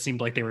what it seemed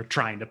like they were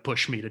trying to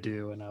push me to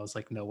do. And I was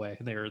like, no way.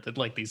 They're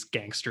like these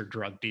gangster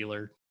drug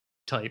dealer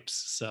types.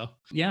 So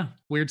yeah,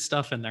 weird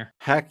stuff in there.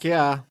 Heck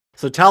yeah.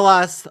 So tell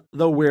us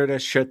the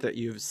weirdest shit that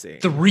you've seen.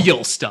 The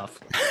real stuff.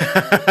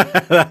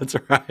 That's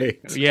right.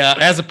 Yeah,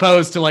 as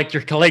opposed to like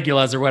your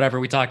Caligulas or whatever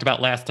we talked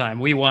about last time.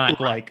 We want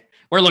like,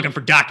 we're looking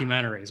for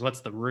documentaries.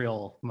 What's the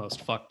real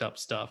most fucked up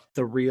stuff?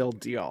 The real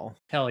deal.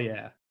 Hell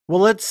yeah.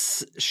 Well,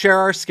 let's share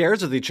our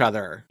scares with each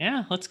other.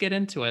 Yeah, let's get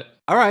into it.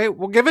 All right,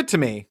 well, give it to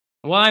me.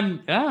 Well,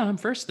 I'm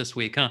first this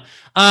week,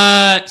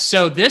 huh?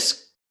 So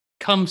this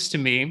comes to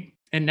me,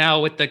 and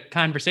now with the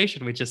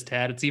conversation we just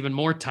had, it's even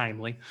more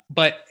timely.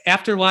 But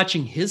after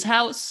watching His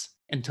House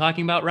and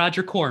talking about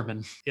Roger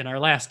Corman in our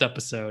last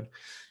episode,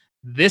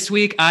 this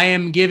week I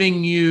am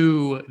giving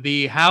you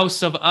The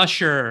House of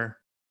Usher,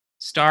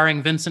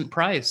 starring Vincent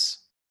Price.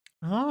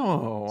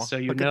 Oh, So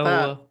you look at know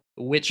that.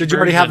 which Did you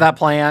already have version. that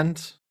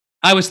planned?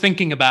 I was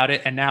thinking about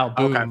it, and now,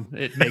 boom,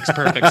 Okay. it makes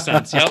perfect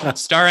sense. Yep,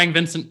 starring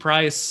Vincent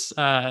Price.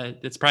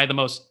 It's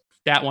probably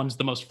that one's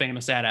the most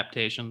famous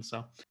adaptation.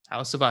 So,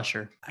 House of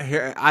Usher.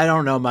 I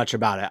don't know much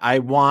about it. I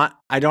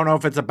don't know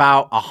if it's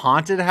about a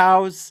haunted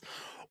house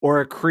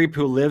or a creep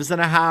who lives in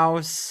a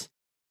house.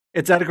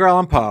 It's Edgar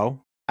Allan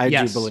Poe, I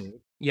do believe.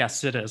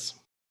 Yes, it is.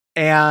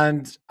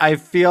 And I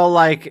feel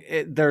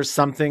like there's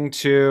something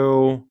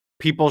to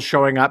people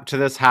showing up to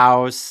this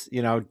house.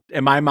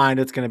 In my mind,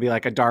 it's going to be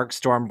like a dark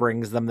storm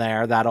brings them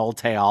there, that old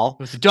tale.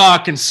 It was a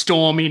dark and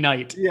stormy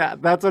night. Yeah,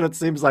 that's what it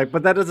seems like.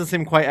 But that doesn't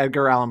seem quite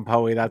Edgar Allan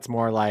Poe. That's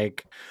more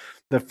like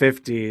the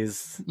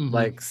 50s,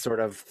 like sort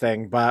of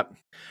thing. But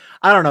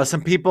I don't know.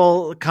 Some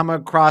people come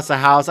across a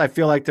house. I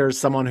feel like there's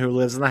someone who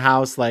lives in the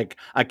house, like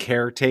a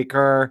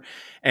caretaker,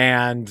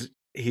 and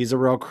he's a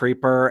real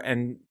creeper,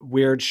 and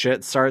weird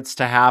shit starts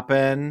to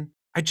happen.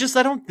 I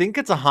don't think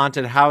it's a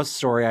haunted house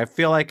story. I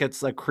feel like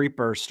it's a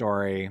creeper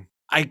story.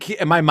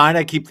 In my mind,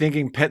 I keep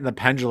thinking Pit and the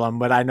Pendulum,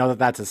 but I know that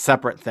that's a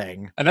separate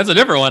thing. And that's a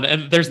different one.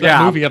 And there's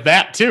that movie of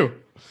that too.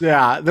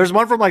 Yeah, there's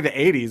one from like the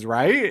 80s,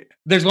 right?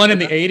 There's one in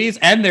the 80s,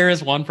 and there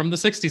is one from the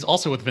 60s,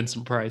 also with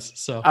Vincent Price.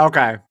 So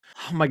okay.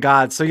 Oh my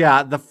God. So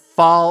yeah, The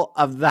Fall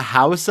of the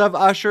House of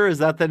Usher, is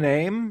that the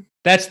name?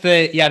 That's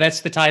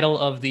the title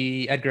of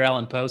the Edgar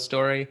Allan Poe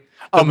story.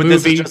 But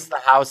this is just The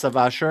House of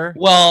Usher?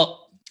 Well,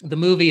 the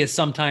movie is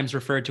sometimes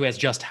referred to as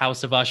just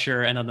House of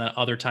Usher, and then the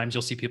other times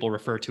you'll see people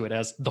refer to it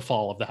as The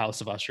Fall of the House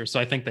of Usher. So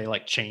I think they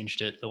like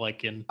changed it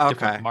like in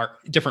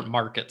different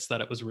markets that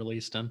it was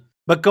released in.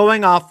 But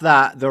going off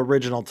the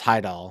original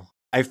title,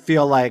 I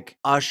feel like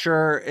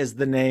Usher is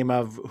the name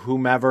of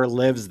whomever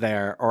lives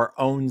there or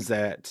owns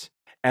it.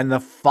 And the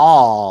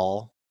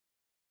fall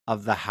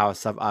of the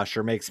House of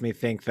Usher makes me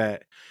think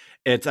that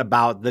it's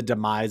about the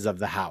demise of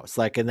the house.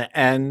 Like in the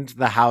end,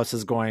 the house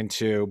is going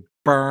to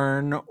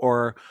burn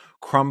or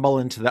crumble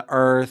into the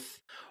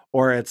earth,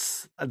 or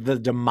it's the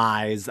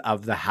demise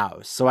of the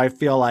house. So I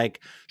feel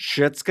like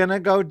shit's going to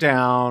go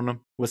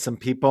down with some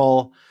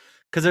people,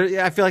 because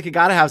I feel like you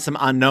got to have some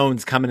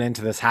unknowns coming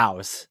into this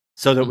house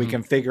so that we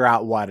can figure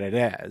out what it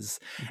is.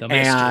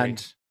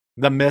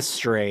 The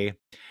mystery.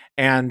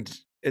 And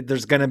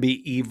there's going to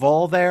be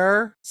evil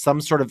there, some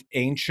sort of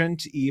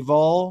ancient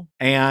evil,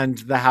 and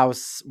the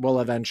house will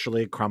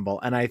eventually crumble.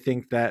 And I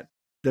think that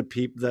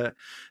the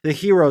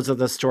heroes of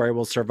the story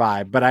will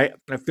survive. But I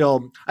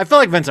feel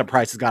like Vincent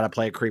Price has got to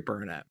play a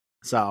creeper in it.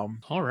 So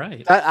all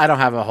right, I don't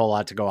have a whole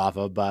lot to go off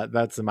of, but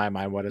that's in my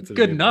mind what it's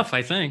good enough,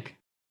 I think.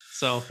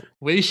 So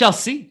we shall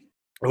see.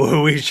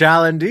 We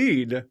shall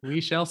indeed. We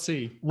shall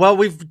see. Well,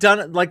 we've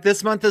done like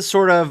this month is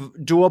sort of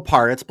dual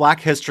part. It's Black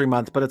History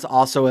Month, but it's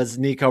also, as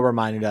Nico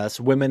reminded us,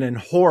 Women in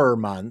Horror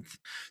Month.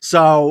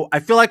 So I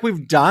feel like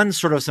we've done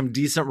sort of some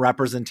decent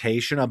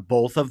representation of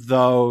both of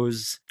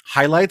those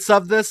highlights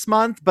of this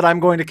month, but I'm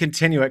going to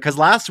continue it because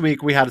last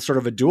week we had sort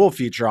of a dual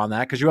feature on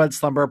that because you had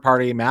Slumber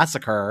Party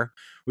Massacre,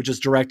 which is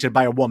directed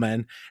by a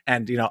woman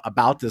and,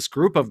 about this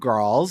group of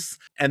girls.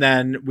 And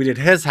then we did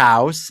His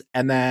House.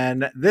 And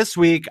then this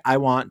week, I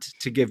want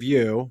to give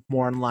you,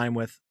 more in line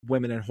with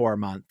Women in Horror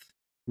Month,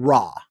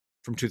 Raw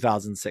from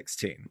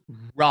 2016.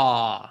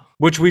 Raw.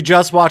 Which we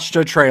just watched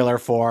a trailer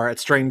for at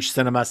Strange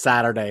Cinema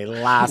Saturday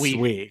last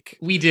week.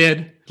 We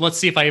did. Let's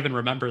see if I even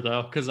remember,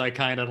 though, because I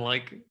kind of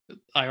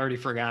I already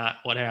forgot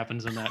what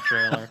happens in that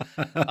trailer.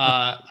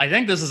 I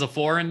think this is a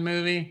foreign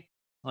movie.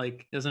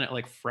 Like, isn't it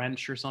like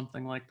French or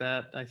something like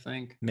that? I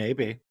think.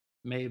 Maybe.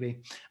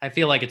 Maybe. I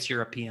feel like it's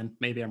European.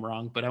 Maybe I'm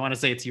wrong, but I want to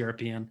say it's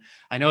European.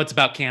 I know it's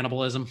about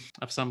cannibalism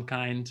of some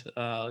kind,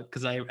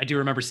 because I do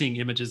remember seeing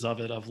images of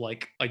it of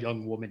like a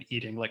young woman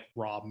eating like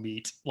raw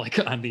meat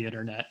like on the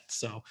internet.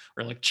 So,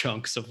 or like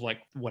chunks of like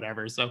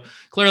whatever. So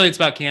clearly it's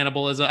about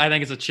cannibalism. I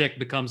think it's a chick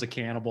becomes a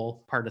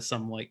cannibal, part of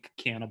some like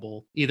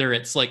cannibal. Either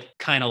it's like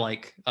kind of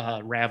like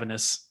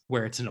ravenous,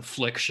 where it's an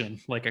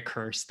affliction, like a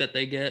curse that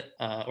they get,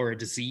 or a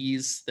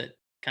disease that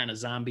kind of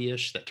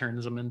zombie-ish that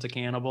turns them into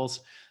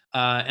cannibals.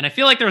 And I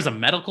feel like there was a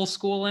medical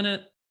school in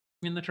it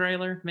in the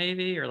trailer,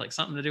 maybe, or like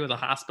something to do with a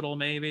hospital,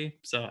 maybe.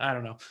 So I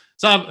don't know.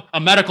 So a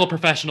medical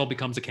professional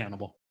becomes a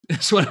cannibal.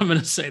 That's what I'm going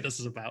to say this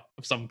is about,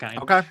 of some kind.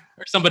 Okay.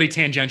 Or somebody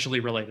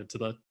tangentially related to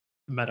the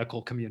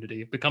medical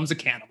community becomes a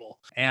cannibal.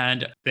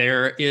 And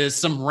there is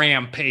some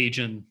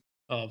rampaging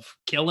of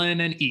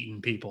killing and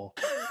eating people.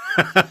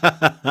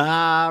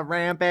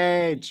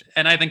 Rampage.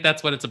 And I think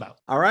that's what it's about.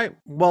 All right.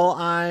 Well,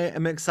 I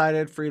am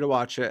excited for you to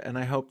watch it, and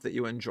I hope that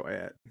you enjoy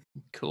it.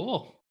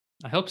 Cool.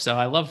 I hope so.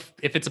 I love,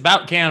 if it's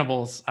about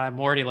cannibals, I'm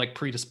already like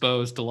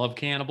predisposed to love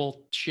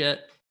cannibal shit.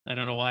 I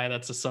don't know why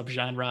that's a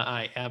subgenre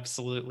I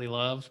absolutely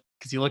love.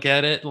 Because you look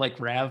at it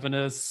like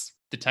Ravenous,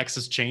 the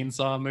Texas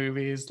Chainsaw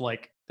movies,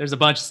 like there's a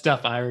bunch of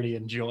stuff I already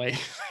enjoy.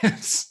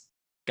 It's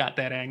got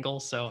that angle,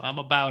 so I'm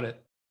about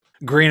it.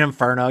 Green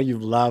Inferno. You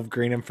love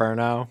Green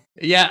Inferno.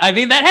 Yeah, I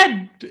mean, that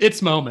had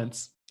its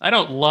moments. I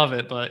don't love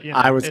it, but you know,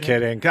 I was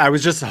kidding. I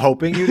was just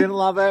hoping you didn't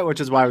love it, which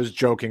is why I was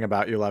joking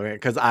about you loving it,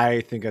 because I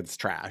think it's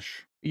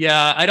trash.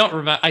 Yeah, I don't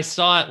remember. I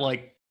saw it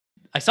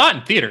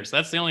in theaters.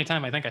 That's the only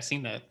time I think I've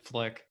seen that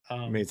flick.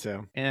 Me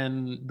too.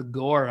 And the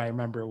gore I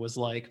remember was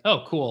like,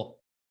 oh, cool.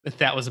 But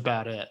that was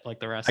about it.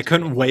 Like the rest. I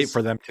couldn't wait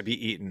for them to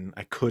be eaten.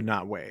 I could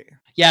not wait.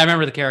 Yeah, I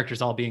remember the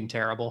characters all being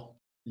terrible.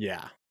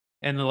 Yeah.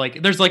 And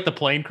like, there's like the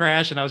plane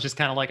crash, and I was just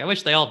kind of like, I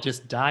wish they all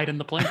just died in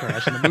the plane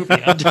crash, and the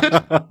movie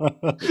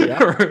ended.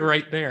 Yeah.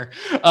 Right there.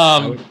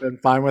 I would have been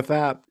fine with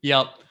that.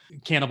 Yep.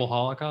 Cannibal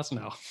Holocaust.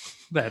 No,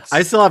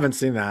 I still haven't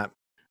seen that.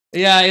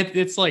 Yeah,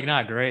 it's like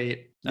not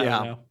great. I Yeah.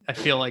 don't know. I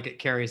feel like it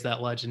carries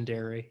that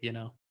legendary,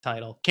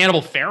 title.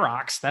 Cannibal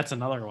Ferox, that's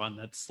another one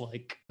that's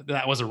like,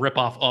 that was a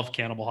ripoff of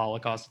Cannibal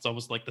Holocaust. It's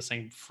almost like the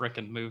same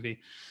frickin' movie.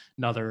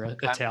 Another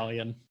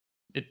Italian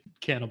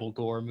cannibal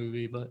gore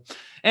movie. But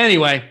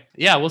anyway,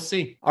 yeah, we'll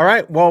see. All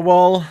right. Well,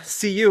 we'll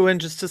see you in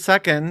just a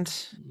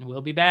second.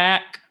 We'll be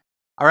back.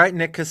 All right,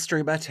 Nick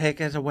Castriba,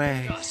 take it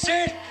away.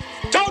 Sid,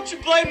 don't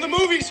you blame the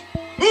movies.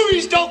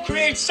 Movies don't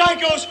create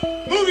psychos.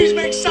 Movies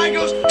make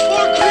psychos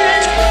more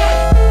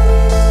creative.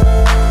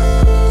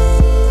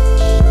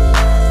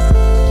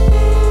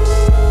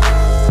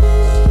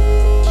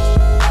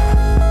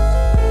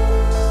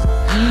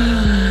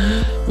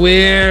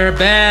 We're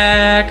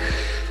back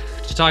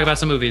to talk about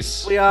some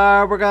movies.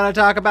 We're going to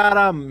talk about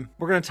them.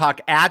 We're going to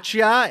talk at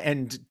ya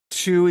and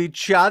to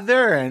each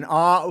other and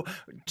all,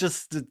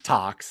 just the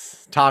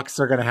talks. Talks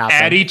are going to happen.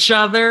 At each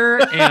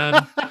other.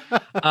 And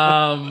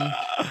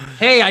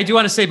hey, I do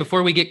want to say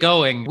before we get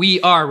going, we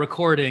are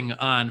recording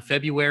on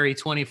February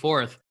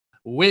 24th,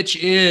 which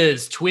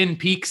is Twin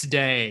Peaks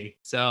Day.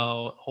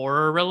 So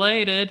horror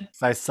related.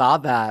 I saw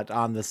that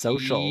on the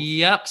socials.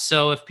 Yep.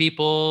 So if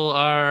people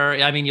are,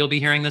 I mean, you'll be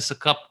hearing this a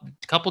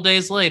couple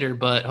days later,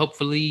 but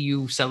hopefully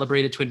you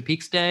celebrated Twin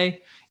Peaks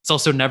Day. It's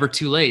also never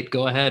too late.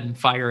 Go ahead and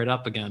fire it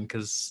up again,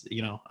 because,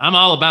 I'm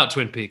all about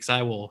Twin Peaks.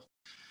 I will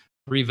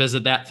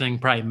revisit that thing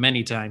probably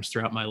many times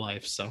throughout my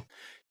life. So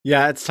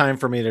yeah, it's time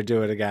for me to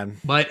do it again.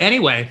 But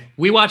anyway,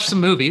 we watched some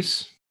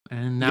movies,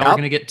 and now we're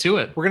going to get to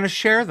it. We're going to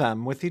share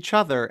them with each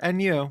other and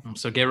you.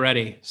 So get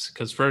ready,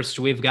 because first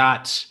we've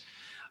got...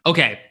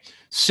 Okay,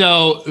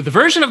 so the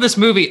version of this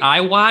movie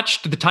I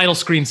watched, the title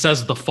screen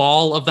says The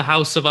Fall of the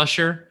House of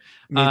Usher.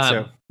 Me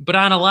too. But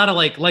on a lot of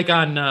like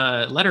on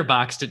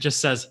Letterboxd, it just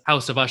says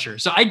House of Usher.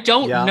 So I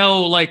don't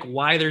know like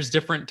why there's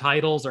different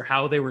titles or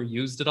how they were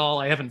used at all.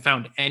 I haven't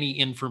found any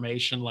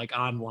information like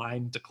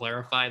online to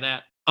clarify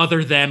that,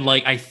 other than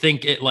like I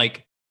think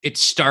it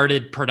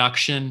started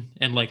production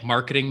and like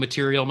marketing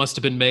material must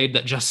have been made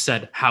that just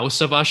said House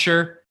of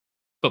Usher.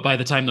 But by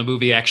the time the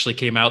movie actually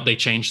came out, they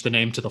changed the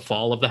name to The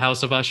Fall of the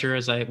House of Usher,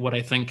 what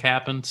I think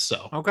happened.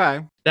 So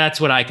okay,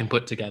 that's what I can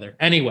put together.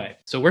 Anyway,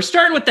 so we're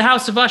starting with the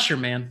House of Usher,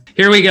 man.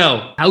 Here we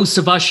go. House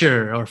of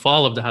Usher, or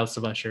Fall of the House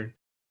of Usher,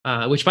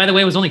 which, by the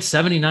way, was only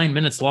 79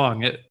 minutes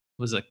long. It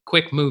was a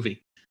quick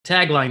movie.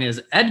 Tagline is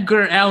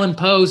Edgar Allan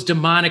Poe's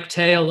demonic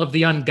tale of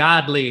the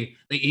ungodly,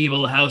 the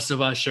evil House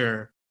of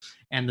Usher.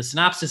 And the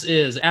synopsis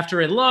is,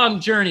 after a long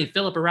journey,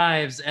 Philip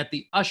arrives at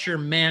the Usher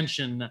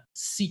mansion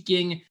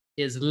seeking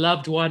his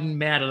loved one,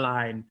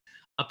 Madeline.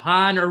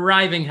 Upon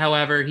arriving,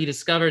 however, he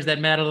discovers that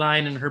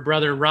Madeline and her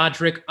brother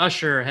Roderick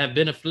Usher have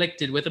been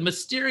afflicted with a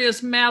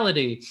mysterious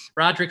malady.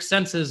 Roderick's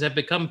senses have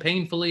become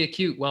painfully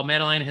acute, while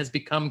Madeline has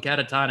become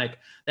catatonic.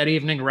 That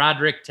evening,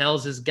 Roderick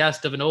tells his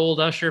guest of an old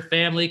Usher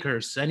family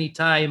curse.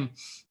 Anytime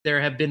there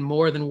have been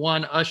more than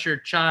one Usher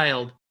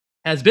child,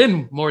 has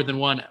been more than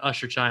one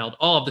Usher child.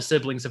 All of the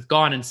siblings have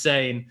gone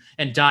insane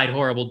and died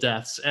horrible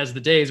deaths. As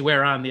the days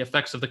wear on, the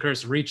effects of the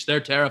curse reach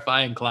their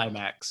terrifying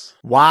climax.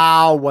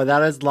 Wow, well,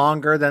 that is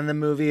longer than the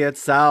movie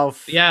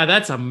itself. Yeah,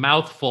 that's a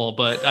mouthful,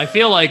 but I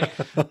feel like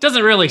it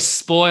doesn't really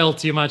spoil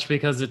too much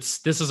because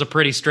this is a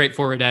pretty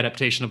straightforward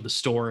adaptation of the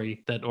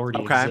story that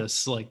already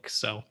exists. Like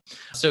so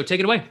take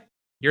it away.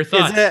 Your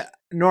thoughts? Is it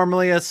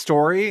normally a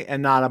story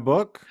and not a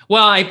book?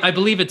 Well, I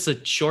believe it's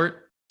a short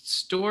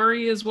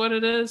story is what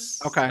it is.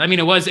 Okay. I mean,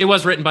 it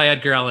was written by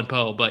Edgar Allan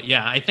Poe, but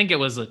yeah, I think it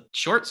was a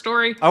short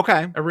story.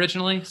 Okay.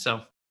 Originally,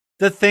 so.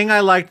 The thing I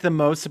liked the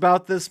most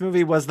about this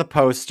movie was the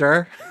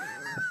poster.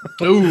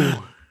 Ooh.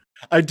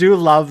 I do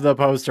love the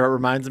poster. It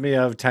reminds me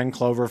of 10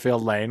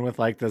 Cloverfield Lane with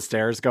like the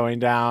stairs going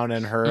down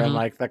and her in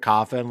like the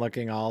coffin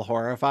looking all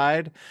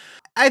horrified.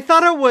 I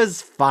thought it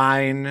was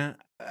fine.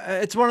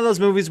 It's one of those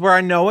movies where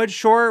I know it's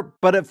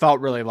short, but it felt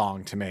really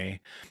long to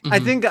me. I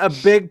think a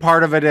big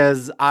part of it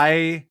is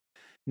I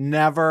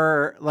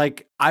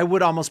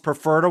would almost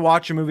prefer to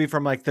watch a movie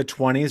from like the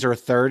 20s or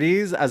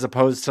 30s as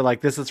opposed to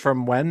like, this is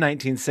from when,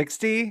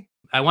 1960?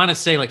 I want to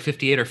say like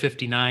 58 or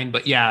 59,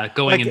 but yeah,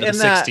 going Like into in the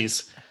that-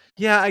 60s.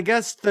 Yeah, I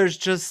guess there's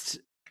just,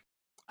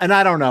 and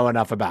I don't know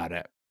enough about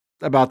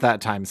that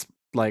times,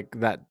 like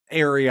that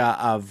area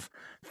of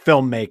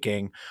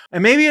filmmaking.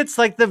 And maybe it's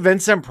like the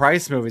Vincent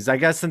Price movies. I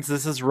guess since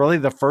this is really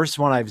the first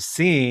one I've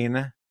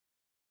seen,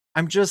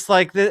 I'm just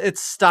like,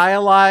 it's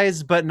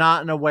stylized, but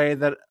not in a way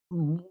that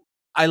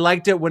I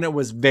liked it when it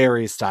was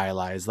very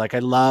stylized. Like I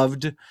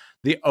loved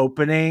the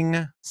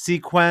opening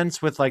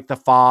sequence with like the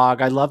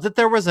fog. I love that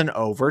there was an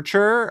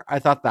overture. I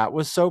thought that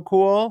was so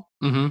cool.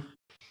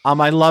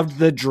 I loved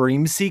the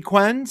dream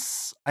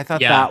sequence. I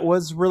thought that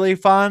was really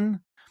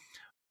fun.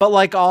 But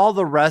like all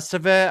the rest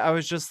of it, I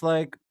was just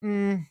like,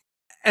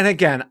 And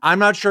again, I'm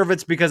not sure if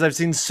it's because I've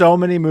seen so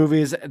many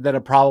movies that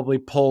have probably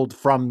pulled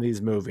from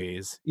these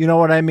movies. You know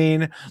what I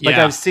mean? Like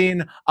I've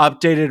seen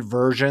updated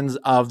versions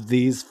of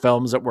these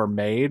films that were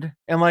made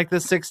in like the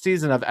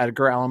 60s and of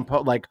Edgar Allan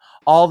Poe, like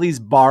all these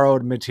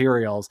borrowed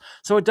materials.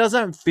 So it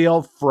doesn't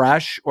feel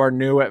fresh or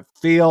new. It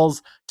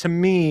feels to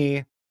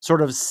me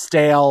sort of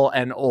stale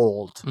and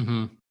old.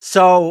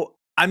 So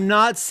I'm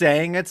not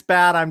saying it's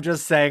bad. I'm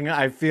just saying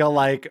I feel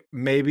like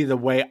maybe the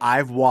way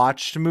I've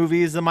watched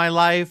movies in my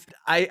life,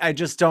 I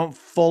just don't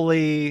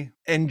fully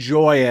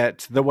enjoy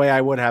it the way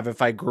I would have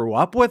if I grew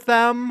up with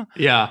them.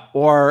 Yeah.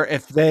 Or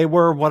if they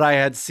were what I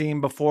had seen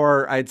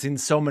before. I'd seen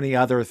so many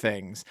other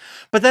things.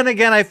 But then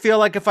again, I feel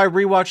like if I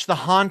rewatch The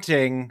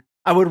Haunting,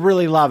 I would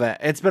really love it.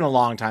 It's been a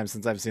long time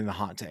since I've seen The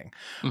Haunting.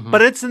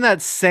 But it's in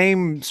that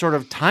same sort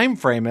of time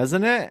frame,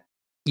 isn't it?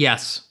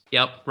 Yes.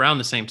 Yep. Around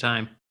the same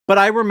time. But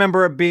I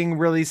remember it being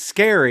really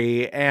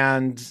scary,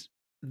 and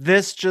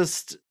this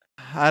just,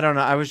 I don't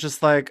know. I was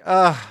just like,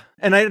 ugh.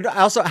 And I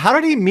also, how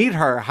did he meet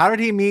her? How did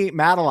he meet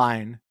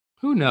Madeline?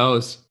 Who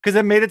knows? Because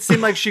it made it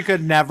seem like she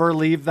could never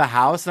leave the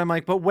house. And I'm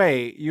like, but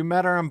wait, you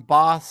met her in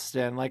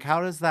Boston. Like,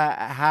 how does that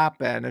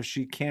happen if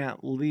she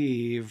can't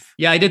leave?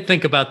 Yeah, I did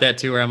think about that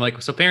too, where I'm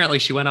like, so apparently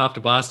she went off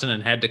to Boston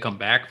and had to come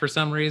back for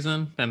some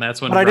reason. And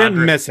that's when But I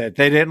didn't miss it.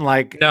 They didn't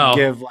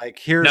give like,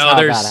 here's how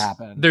that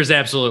happened. There's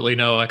absolutely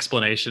no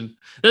explanation.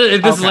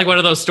 This is like one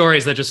of those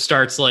stories that just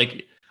starts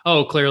like,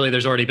 oh, clearly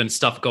there's already been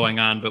stuff going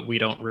on, but we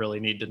don't really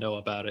need to know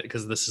about it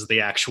because this is the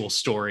actual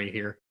story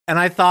here. And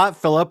I thought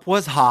Philip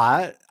was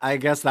hot. I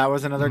guess that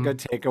was another good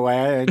takeaway.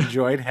 I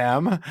enjoyed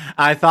him.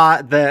 I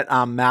thought that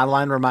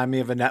Madeline reminded me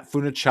of Annette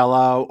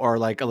Funicello or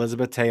like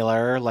Elizabeth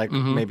Taylor, like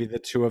maybe the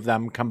two of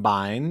them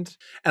combined.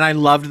 And I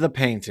loved the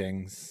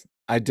paintings.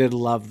 I did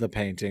love the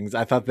paintings.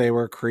 I thought they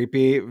were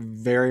creepy,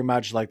 very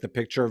much like The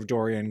Picture of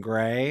Dorian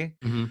Gray.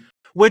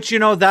 Which, you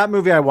know, that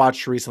movie I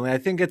watched recently, I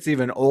think it's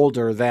even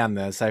older than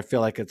this. I feel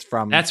like it's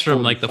from... That's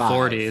from 45. like the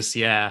 40s,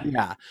 yeah.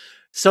 Yeah.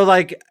 So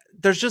like,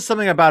 there's just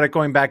something about it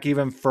going back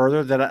even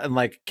further that, and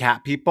like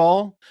Cat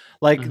People,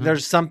 like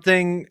there's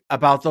something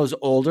about those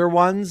older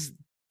ones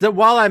that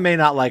while I may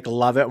not like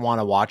love it, want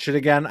to watch it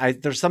again,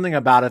 there's something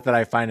about it that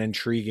I find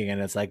intriguing,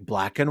 and it's like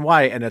black and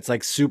white and it's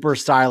like super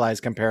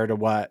stylized compared to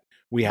what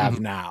we have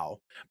now.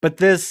 But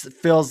this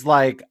feels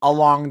like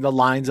along the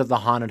lines of the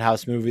haunted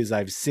house movies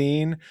I've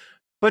seen,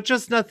 but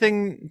just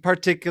nothing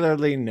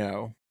particularly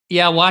new.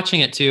 Yeah,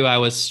 watching it too, I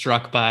was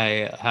struck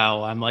by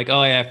how I'm like,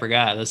 oh yeah, I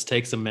forgot. This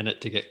takes a minute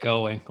to get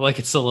going. Like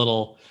it's a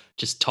little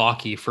just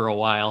talky for a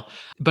while.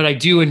 But I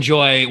do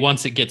enjoy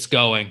once it gets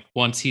going,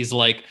 once he's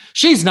like,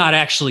 she's not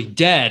actually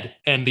dead.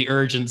 And the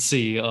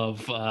urgency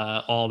of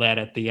all that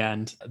at the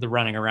end, the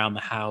running around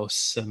the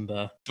house and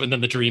then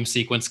the dream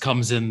sequence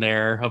comes in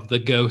there of the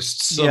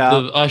ghosts of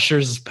the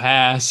Usher's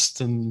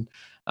past and,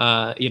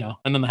 and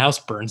then the house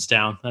burns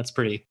down. That's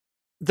pretty...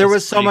 There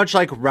was so much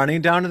like running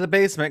down to the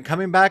basement,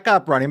 coming back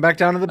up, running back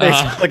down to the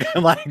basement. Like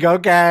I'm like,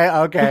 okay,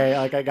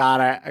 like I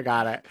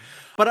got it.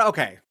 But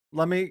okay,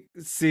 let me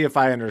see if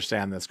I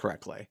understand this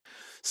correctly.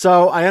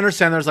 So I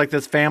understand there's like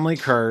this family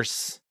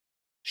curse.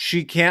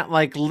 She can't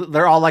like,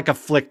 they're all like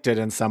afflicted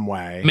in some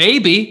way.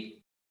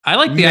 Maybe. I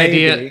like the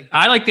idea.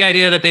 I like the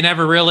idea that they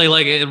never really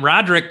like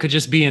Roderick could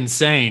just be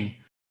insane.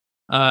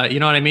 You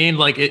know what I mean?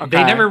 Like they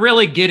Okay. never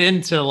really get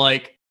into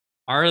like,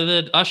 are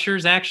the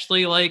ushers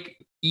actually like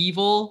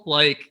evil?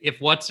 Like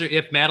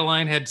if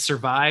Madeline had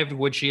survived,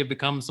 would she have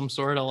become some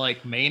sort of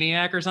like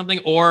maniac or something?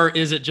 Or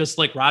is it just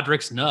like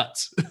Roderick's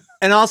nuts?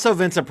 And also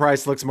Vincent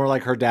Price looks more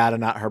like her dad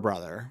and not her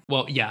brother.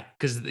 Well, yeah,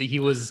 because he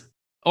was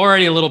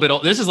already a little bit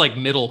old. This is like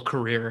middle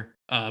career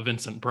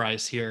Vincent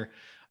Price here.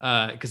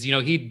 Because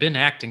he'd been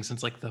acting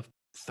since like the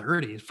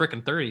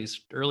 30s,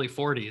 early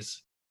 40s.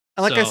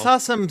 And like I saw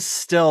some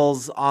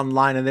stills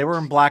online and they were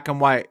in black and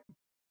white,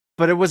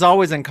 but it was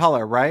always in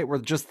color, right? Were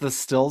just the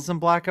stills in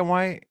black and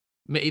white?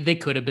 They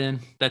could have been.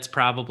 That's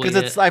probably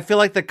Because I feel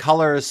like the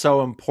color is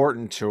so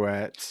important to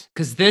it.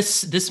 Because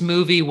this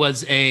movie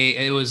was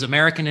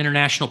American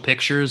International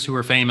Pictures, who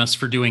were famous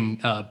for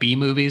doing B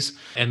movies,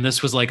 and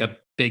this was like a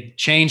big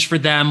change for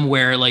them,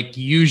 where like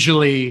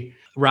usually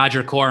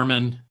Roger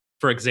Corman,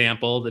 for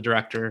example, the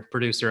director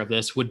producer of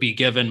this, would be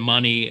given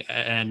money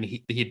and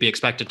he'd be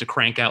expected to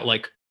crank out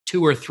like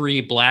 2 or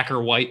 3 black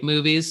or white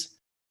movies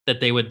that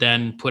they would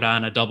then put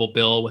on a double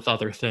bill with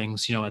other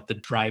things, at the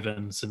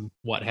drive-ins and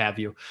what have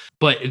you.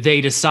 But they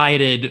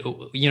decided,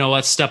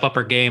 let's step up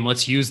our game.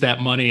 Let's use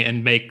that money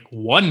and make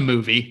one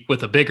movie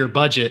with a bigger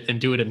budget and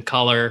do it in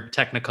color,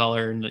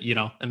 Technicolor, and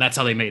and that's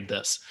how they made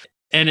this.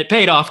 And it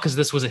paid off because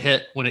this was a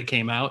hit when it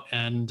came out,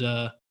 and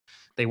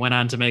they went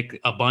on to make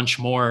a bunch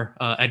more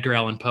Edgar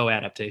Allan Poe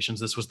adaptations.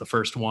 This was the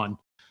first one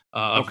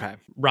of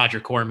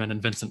Roger Corman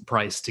and Vincent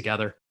Price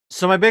together.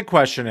 So my big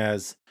question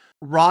is,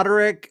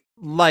 Roderick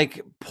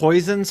like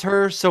poisons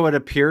her so it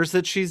appears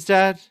that she's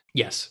dead?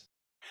 Yes.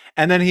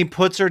 And then he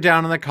puts her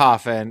down in the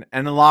coffin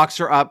and locks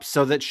her up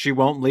so that she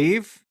won't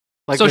leave?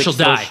 Like so she'll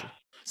die.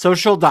 So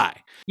she'll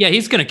die. Yeah,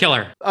 he's going to kill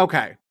her.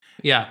 Okay.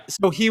 Yeah.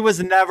 So he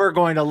was never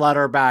going to let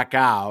her back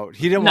out.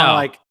 He didn't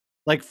want to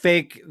like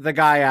fake the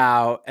guy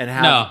out and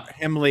have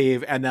him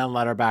leave and then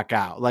let her back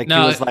out. Like he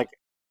was like,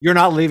 you're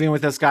not leaving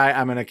with this guy.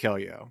 I'm going to kill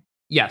you.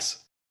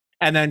 Yes.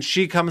 And then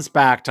she comes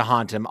back to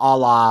haunt him, a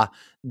la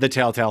the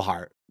Telltale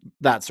Heart,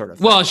 that sort of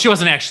thing. Well, she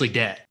wasn't actually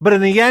dead. But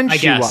in the end,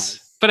 she was.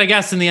 But I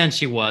guess in the end,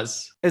 she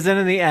was. Isn't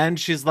in the end,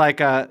 she's like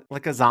a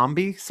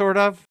zombie, sort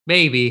of?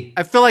 Maybe.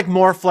 I feel like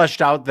more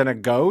fleshed out than a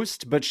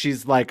ghost, but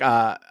she's like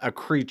a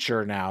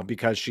creature now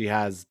because she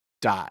has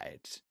died.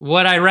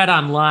 What I read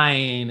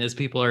online is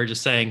people are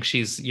just saying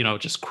she's,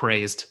 just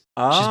crazy.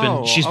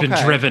 She's been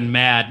driven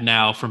mad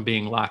now from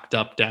being locked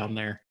up down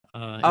there.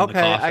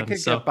 I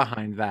could get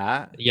behind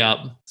that. Yep.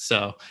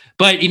 So,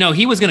 but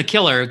he was going to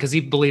kill her because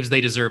he believes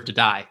they deserve to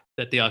die.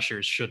 That the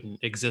ushers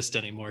shouldn't exist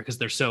anymore because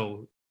they're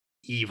so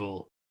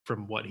evil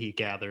from what he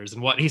gathers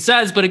and what he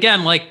says. But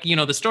again, like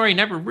the story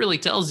never really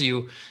tells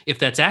you if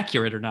that's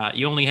accurate or not.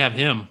 You only have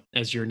him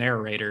as your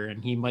narrator,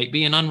 and he might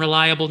be an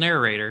unreliable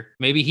narrator.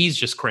 Maybe he's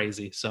just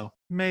crazy. So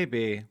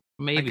maybe.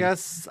 I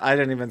guess I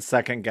didn't even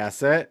second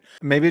guess it.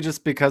 Maybe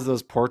just because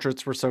those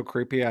portraits were so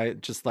creepy, I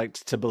just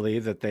liked to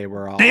believe that they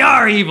were all... They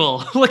are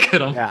evil! Look at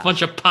them. Yeah.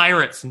 Bunch of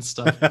pirates and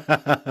stuff.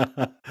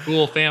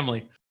 Cool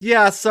family.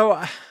 Yeah, so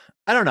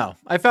I don't know.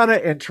 I found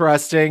it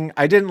interesting.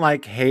 I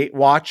didn't hate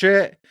watch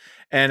it,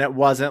 and it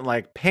wasn't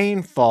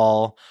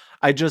painful.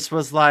 I just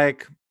was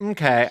like,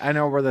 okay, I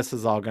know where this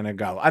is all going to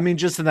go. I mean,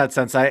 just in that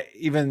sense,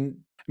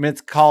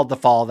 it's called The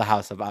Fall of the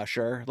House of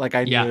Usher.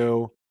 I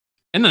knew...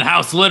 And the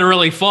house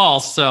literally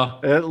falls,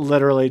 so... It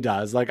literally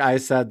does. I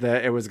said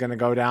that it was going to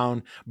go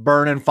down,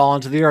 burn, and fall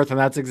into the earth, and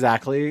that's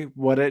exactly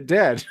what it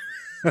did.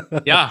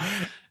 Yeah.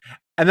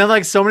 And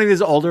then, so many of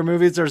these older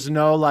movies, there's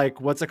no,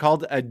 what's it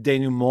called? A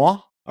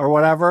denouement or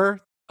whatever?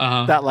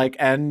 That,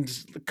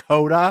 end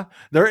coda?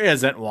 There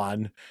isn't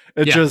one.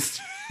 It just...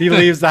 He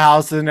leaves the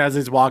house, and as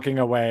he's walking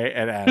away,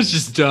 it ends. It's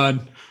just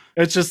done.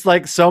 It's just,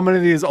 so many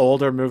of these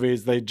older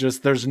movies,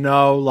 there's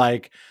no,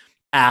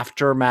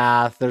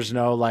 aftermath. There's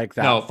no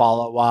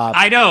follow up.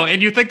 I know, and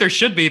you think there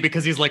should be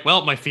because he's like,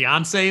 well, my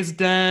fiance is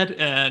dead,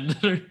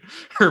 and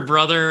her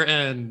brother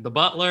and the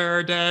butler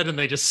are dead, and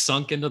they just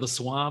sunk into the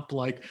swamp.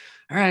 All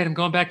right, I'm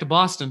going back to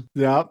Boston.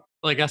 Yep.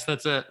 Well, I guess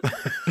that's it.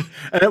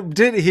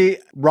 And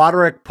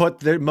Roderick put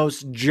the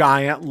most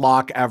giant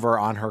lock ever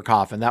on her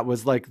coffin. That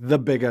was the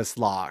biggest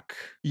lock.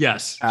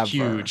 Yes, ever.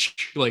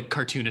 Huge,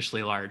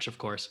 cartoonishly large, of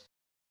course.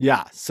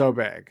 Yeah, so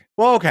big.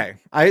 Well, okay.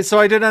 So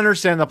I did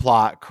understand the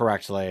plot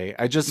correctly.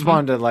 I just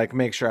wanted to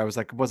make sure. I was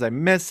was I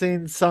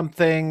missing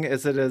something?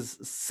 Is it as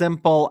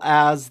simple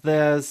as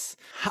this?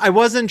 I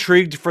was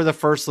intrigued for the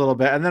first little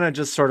bit, and then I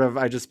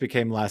just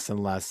became less and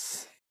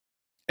less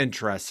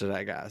interested,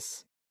 I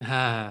guess.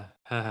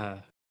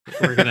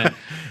 You're gonna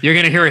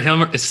hear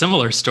a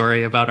similar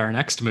story about our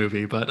next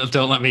movie, but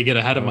don't let me get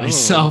ahead of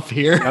myself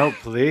here. Oh,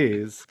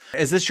 please.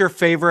 Is this your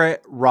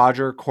favorite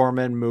Roger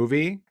Corman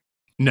movie?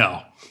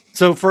 No.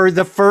 So for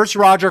the first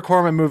Roger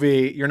Corman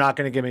movie, you're not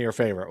going to give me your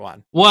favorite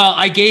one. Well,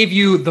 I gave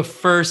you the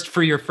first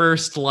for your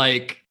first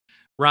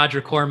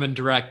Roger Corman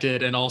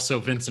directed and also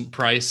Vincent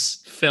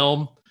Price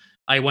film.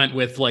 I went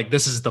with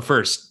this is the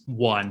first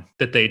one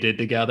that they did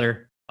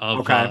together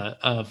of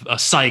a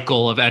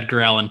cycle of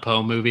Edgar Allan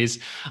Poe movies.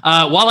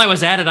 While I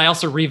was at it, I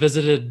also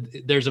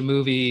revisited. There's a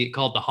movie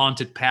called The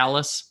Haunted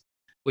Palace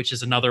which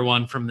is another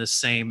one from this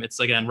same. It's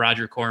again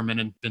Roger Corman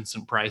and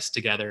Vincent Price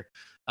together.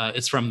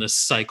 It's from this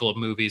cycle of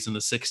movies in the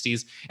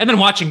 60s. And then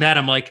watching that,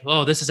 I'm like,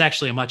 oh, this is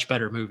actually a much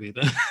better movie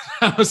than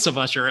House of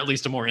Usher, or at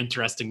least a more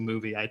interesting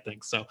movie, I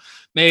think. So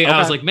I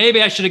was like,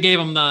 maybe I should have gave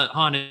him the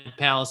Haunted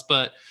Palace.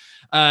 But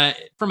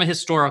from a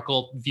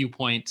historical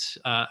viewpoint,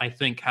 I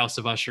think House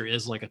of Usher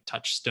is like a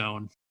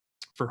touchstone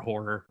for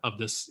horror of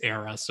this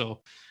era. So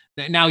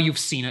now you've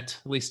seen it.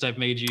 At least I've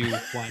made you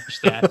watch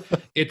that.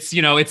 It's,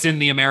 it's in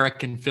the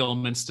American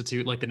Film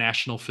Institute, like the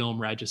National Film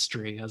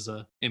Registry, as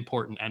a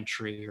important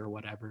entry or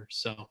whatever.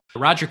 So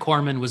Roger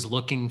Corman was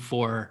looking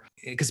for,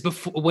 because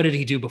before, what did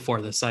he do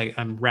before this?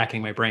 I'm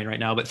racking my brain right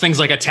now, but things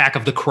like Attack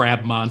of the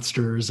Crab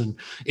Monsters, and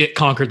It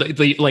Conquered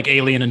the like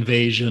Alien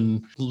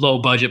Invasion, low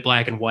budget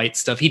black and white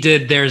stuff.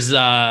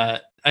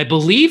 I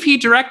believe he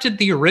directed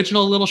the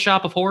original Little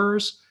Shop of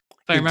Horrors,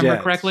 if I remember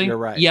correctly. You're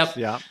right. Yep.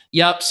 Yeah.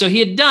 Yep. So he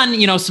had done,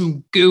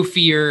 some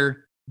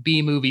goofier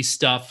B movie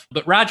stuff,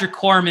 but Roger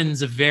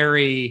Corman's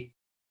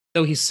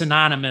though he's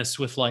synonymous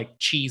with like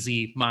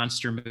cheesy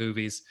monster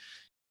movies,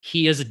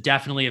 he is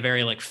definitely a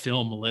very like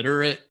film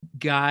literate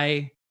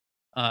guy,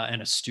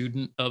 and a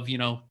student of,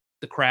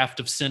 the craft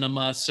of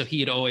cinema. So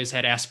he had always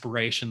had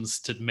aspirations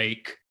to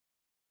make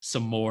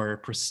some more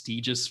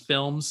prestigious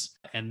films,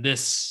 and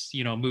this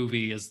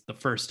movie is the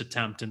first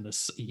attempt in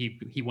this.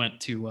 He went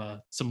to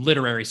some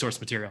literary source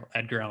material.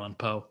 Edgar Allan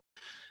Poe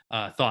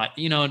thought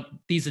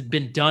these had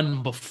been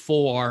done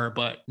before,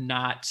 but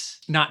not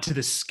to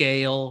the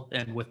scale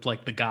and with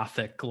like the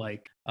gothic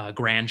like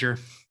grandeur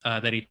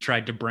that he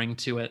tried to bring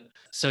to it.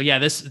 So yeah,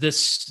 this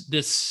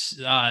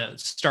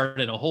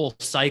started a whole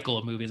cycle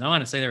of movies. I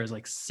want to say there was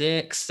like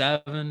 6,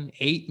 7,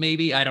 8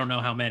 maybe, I don't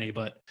know how many,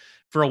 but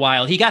for a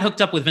while he got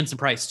hooked up with Vincent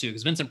Price too,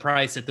 because Vincent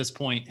Price at this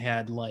point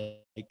had like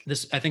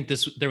this, I think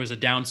there was a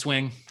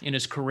downswing in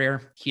his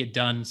career. He had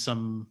done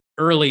some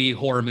early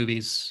horror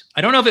movies.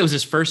 I don't know if it was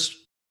his first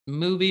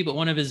movie, but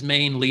one of his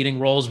main leading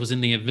roles was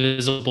in The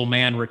Invisible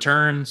Man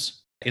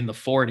Returns in the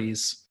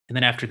 40s. And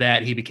then after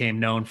that, he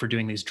became known for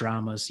doing these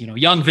dramas.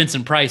 Young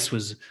Vincent Price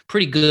was a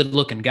pretty good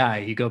looking guy.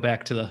 You go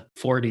back to the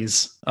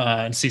 40s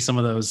and see some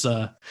of those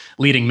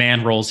leading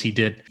man roles he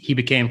did. He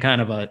became kind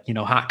of a,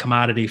 hot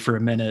commodity for a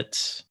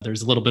minute.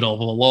 There's a little bit of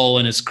a lull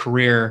in his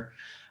career.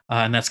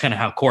 And that's kind of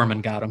how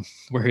Corman got him,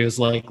 where he was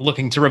like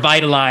looking to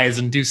revitalize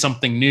and do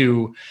something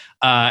new.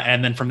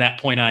 And then from that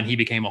point on, he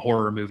became a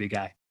horror movie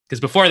guy. Because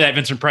before that,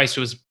 Vincent Price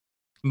was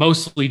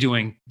mostly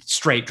doing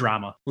straight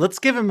drama. Let's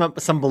give him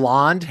some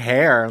blonde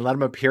hair and let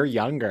him appear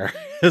younger.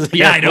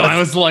 Yeah, I know. I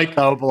was like,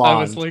 so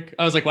blonde.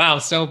 I was like, wow,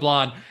 so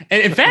blonde.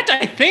 And in fact,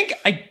 I think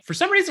for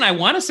some reason, I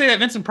want to say that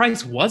Vincent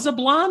Price was a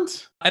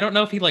blonde. I don't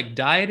know if he like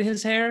dyed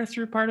his hair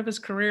through part of his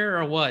career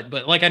or what,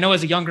 but like, I know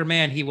as a younger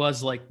man, he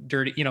was like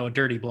dirty, a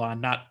dirty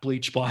blonde, not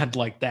bleach blonde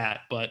like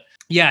that. But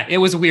yeah, it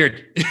was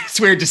weird. It's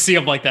weird to see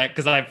him like that,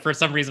 because for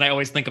some reason I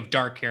always think of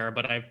dark hair,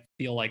 but I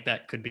feel like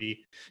that could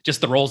be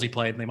just the roles he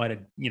played, and they might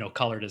have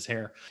colored his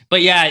hair.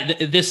 But yeah,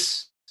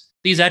 these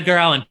Edgar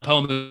Allan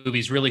Poe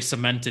movies really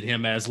cemented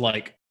him as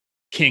like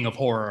king of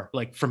horror.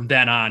 Like from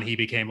then on, he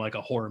became like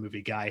a horror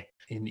movie guy.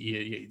 And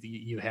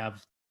you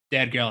have the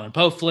Edgar Allan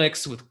Poe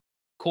flicks with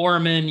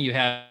Corman.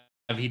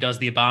 He does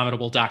The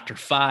Abominable Dr.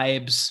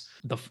 Phibes.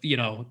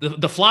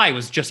 The Fly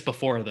was just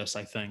before this,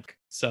 I think.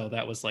 So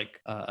that was like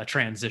a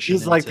transition.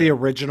 He's like the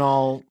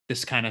original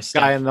this kind of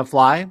stuff. guy in The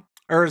Fly.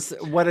 Or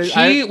what is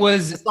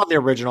it's not the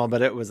original,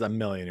 but it was a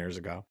million years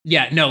ago.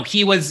 Yeah, no,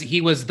 he was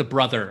the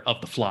brother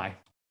of the Fly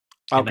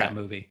in that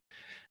movie.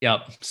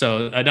 Yep.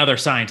 So another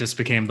scientist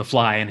became the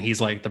Fly, and he's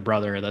like the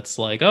brother that's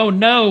like, oh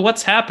no,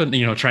 what's happened?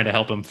 Trying to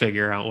help him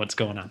figure out what's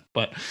going on.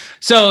 But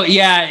so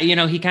yeah,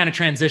 he kind of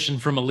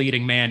transitioned from a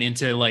leading man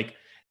into like,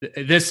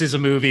 this is a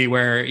movie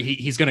where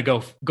he's going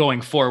to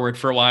going forward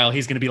for a while.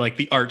 He's going to be like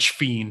the arch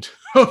fiend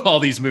of all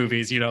these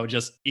movies.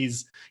 Just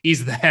he's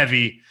the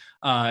heavy.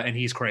 And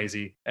he's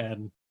crazy,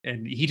 and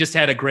he just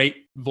had a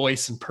great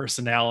voice and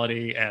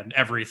personality and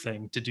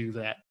everything to do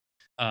that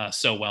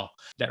so well.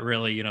 That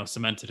really,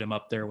 cemented him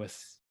up there with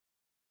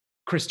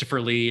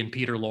Christopher Lee and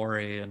Peter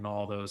Lorre and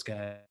all those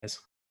guys.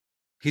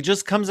 He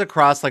just comes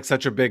across like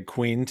such a big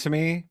queen to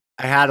me.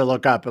 I had to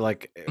look up,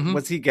 like,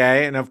 was he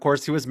gay? And of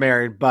course he was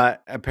married,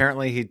 but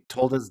apparently he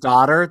told his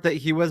daughter that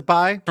he was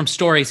bi. From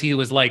stories, he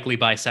was likely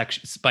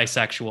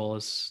bisexual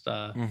is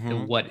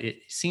what it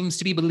seems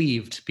to be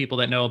believed. People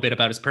that know a bit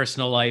about his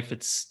personal life,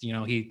 it's,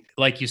 he,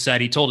 like you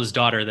said, he told his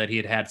daughter that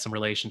he had some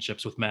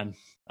relationships with men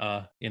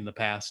in the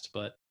past.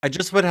 But I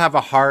just would have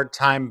a hard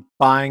time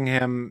buying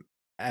him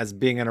as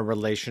being in a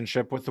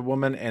relationship with a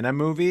woman in a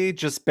movie,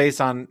 just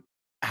based on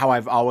how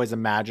I've always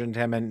imagined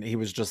him, and he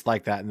was just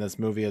like that in this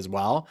movie as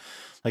well.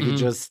 Like he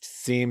just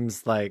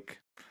seems like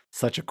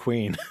such a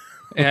queen.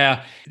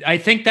 Yeah, I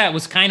think that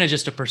was kind of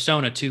just a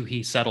persona too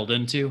he settled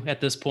into at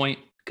this point.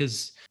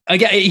 because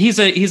again,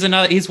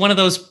 he's one of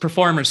those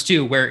performers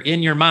too, where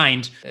in your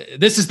mind,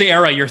 this is the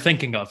era you're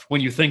thinking of.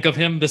 When you think of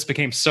him, this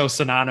became so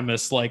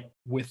synonymous, like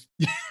with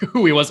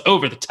who he was,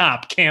 over the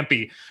top,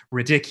 campy,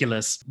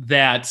 ridiculous,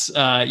 that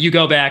you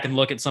go back and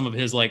look at some of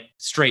his like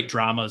straight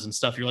dramas and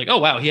stuff. You're like, oh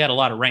wow, he had a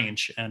lot of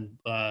range and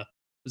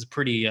was a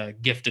pretty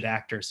gifted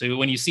actor. So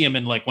when you see him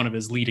in like one of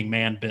his leading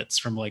man bits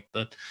from like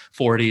the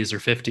 40s or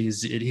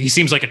 50s, he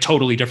seems like a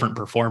totally different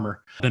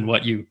performer than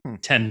what you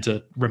tend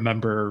to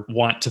remember,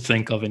 want to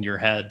think of in your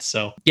head.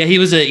 So yeah,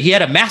 he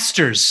had a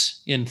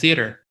master's in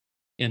theater,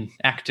 in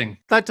acting.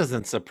 That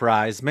doesn't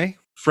surprise me.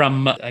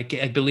 From I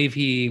believe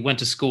he went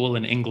to school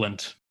in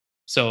England.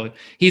 So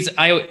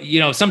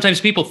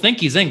sometimes people think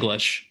he's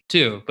English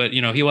too, but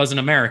he was an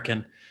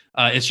American.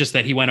 It's just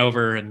that he went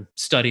over and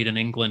studied in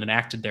England and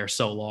acted there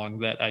so long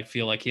that I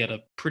feel like he had a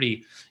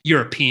pretty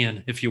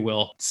European, if you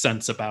will,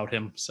 sense about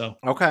him. So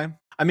okay.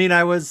 I mean,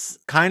 I was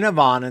kind of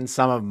on in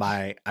some of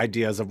my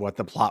ideas of what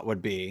the plot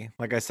would be.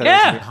 Like I said, it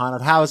was gonna be a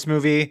haunted house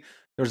movie.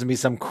 There was gonna be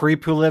some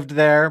creep who lived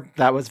there.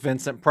 That was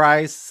Vincent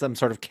Price, some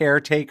sort of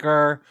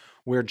caretaker.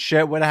 Weird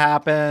shit would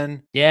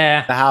happen.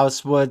 Yeah.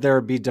 There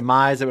would be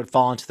demise. It would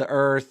fall into the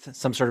earth.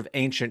 Some sort of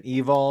ancient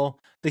evil.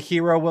 The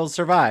hero will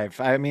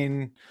survive. I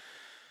mean,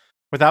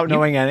 without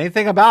knowing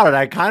anything about it,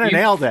 I kind of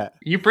nailed it.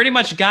 You pretty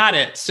much got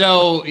it.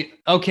 So,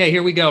 okay,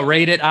 here we go.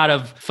 Rate it out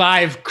of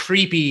 5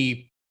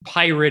 creepy,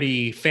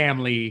 piratey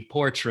family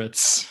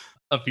portraits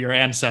of your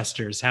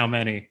ancestors. How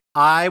many?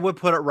 I would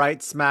put it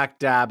right smack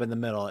dab in the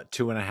middle at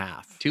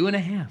 2.5.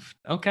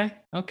 2.5.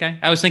 Okay.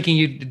 I was thinking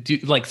you'd do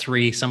like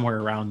 3, somewhere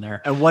around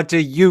there. And what do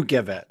you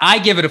give it? I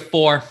give it a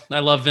 4. I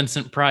love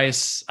Vincent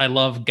Price. I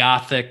love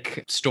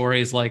gothic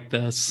stories like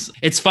this.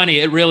 It's funny.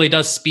 It really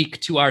does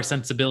speak to our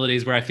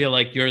sensibilities, where I feel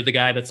like you're the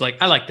guy that's like,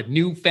 I like the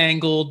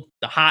newfangled,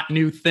 the hot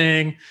new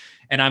thing.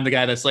 And I'm the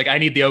guy that's like, I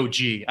need the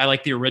OG. I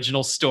like the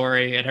original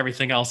story, and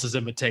everything else is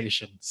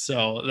imitation.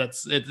 So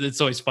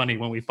it's always funny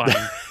when we find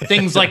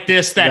things like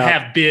this that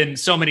have been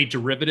so many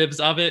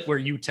derivatives of it, where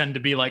you tend to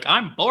be like,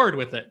 I'm bored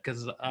with it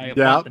because I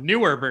want the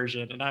newer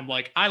version. And I'm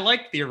like, I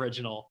like the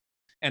original.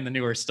 And the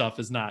newer stuff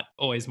is not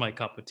always my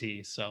cup of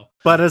tea. So,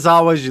 but as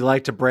always, you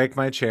like to break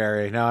my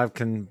cherry. Now I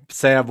can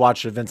say I've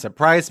watched a Vincent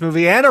Price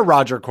movie and a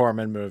Roger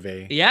Corman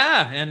movie.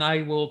 Yeah, and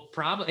I will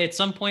probably at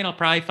some point I'll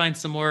probably find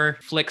some more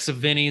flicks of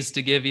Vinny's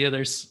to give you.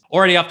 There's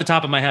already off the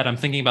top of my head, I'm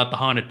thinking about The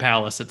Haunted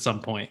Palace at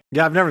some point.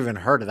 Yeah, I've never even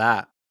heard of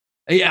that.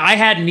 Yeah, I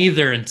hadn't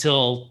either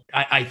until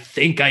I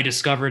think I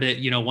discovered it,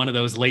 one of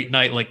those late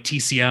night like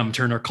TCM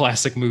Turner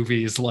Classic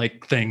Movies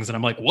like things. And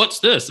I'm like, what's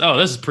this? Oh,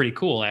 this is pretty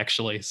cool,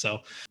 actually. So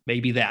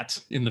maybe that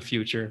in the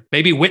future.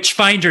 Maybe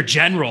Witchfinder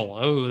General.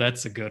 Oh,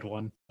 that's a good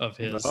one of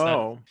his.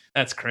 Oh,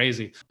 that's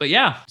crazy. But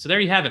yeah, so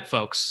there you have it,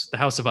 folks. The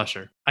House of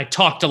Usher. I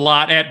talked a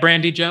lot at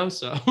Brandy Joe,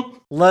 so.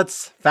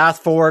 Let's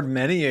fast forward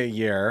many a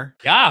year.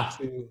 Yeah.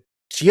 To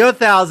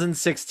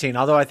 2016,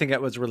 although I think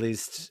it was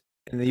released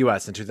in the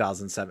US in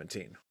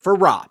 2017 for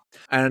Raw.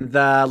 And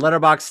the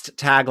Letterboxd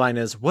tagline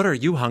is, "What are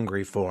you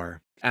hungry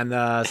for?" And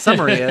the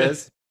summary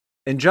is,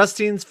 in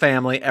Justine's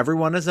family,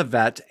 everyone is a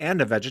vet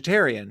and a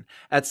vegetarian.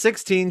 At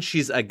 16,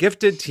 she's a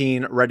gifted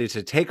teen ready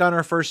to take on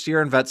her first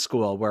year in vet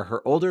school, where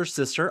her older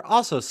sister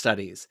also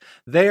studies.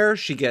 There,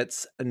 she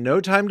gets no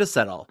time to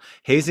settle.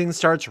 Hazing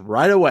starts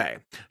right away.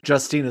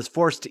 Justine is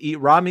forced to eat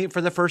raw meat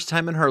for the first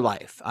time in her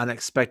life.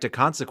 Unexpected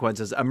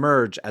consequences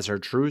emerge as her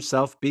true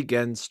self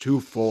begins to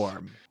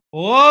form.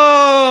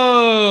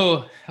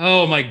 Whoa!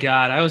 Oh my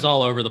God. I was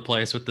all over the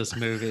place with this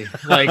movie.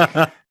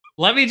 Like,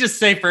 let me just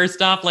say first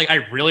off, like,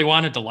 I really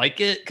wanted to like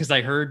it because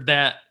I heard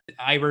that.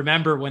 I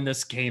remember when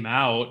this came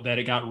out that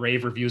it got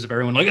rave reviews of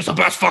everyone like, it's the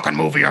best fucking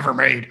movie ever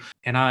made.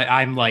 And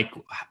I'm like,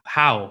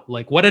 how?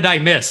 Like, what did I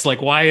miss?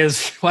 Like, why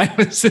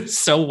was it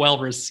so well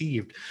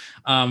received?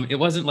 It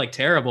wasn't like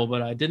terrible,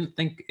 but I didn't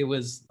think it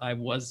was. I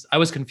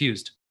was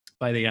confused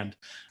by the end.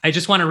 I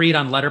just want to read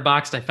on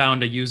Letterboxd. I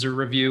found a user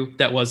review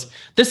that was,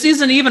 "This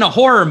isn't even a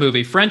horror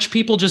movie. French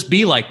people just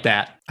be like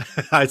that."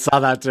 I saw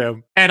that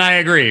too. And I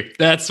agree.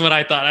 That's what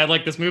I thought. I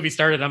like this movie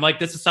started. I'm like,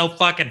 this is so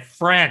fucking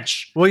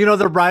French. Well,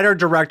 the writer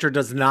director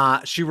does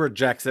not, she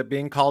rejects it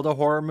being called a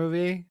horror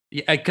movie.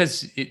 Yeah,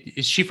 because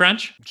is she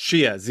French?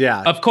 She is,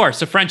 yeah. Of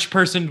course, a French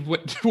person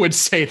would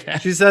say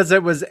that. She says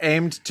it was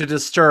aimed to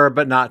disturb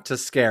but not to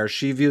scare.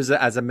 She views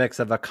it as a mix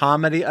of a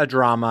comedy, a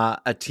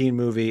drama, a teen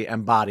movie,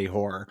 and body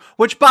horror.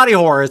 Which body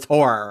horror is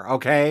horror,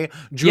 okay?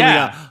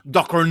 Julia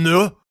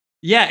Ducournau.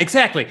 Yeah,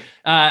 exactly.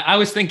 I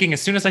was thinking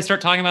as soon as I start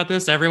talking about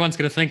this, everyone's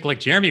going to think like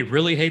Jeremy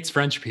really hates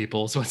French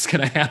people. So what's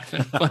going to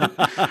happen?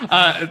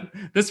 But,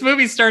 this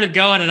movie started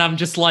going and I'm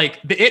just like,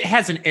 it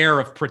has an air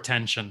of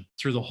pretension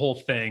through the whole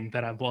thing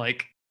that I'm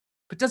like,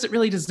 but does it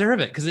really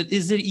deserve it? Because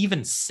is it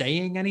even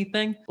saying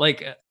anything?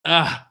 Like,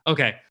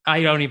 okay,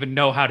 I don't even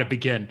know how to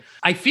begin.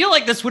 I feel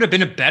like this would have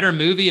been a better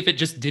movie if it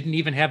just didn't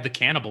even have the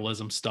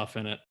cannibalism stuff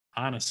in it,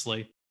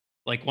 honestly.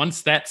 Like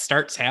once that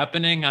starts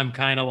happening, I'm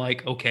kind of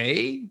like,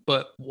 okay,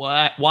 but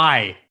what?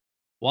 Why?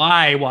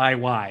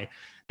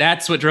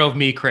 That's what drove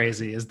me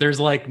crazy. Is there's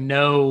like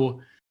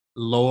no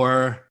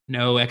lore,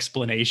 no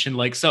explanation.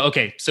 Like, so,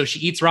 okay, so she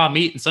eats raw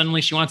meat and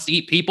suddenly she wants to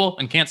eat people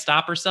and can't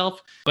stop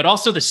herself. But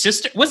also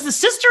was the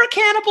sister a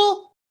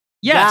cannibal?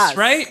 Yes.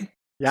 Right?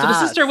 Yeah. So the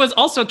sister was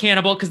also a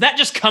cannibal because that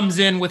just comes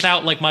in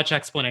without like much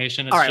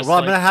explanation. It's All right, just well,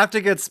 like, I'm gonna have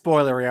to get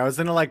spoilery. I was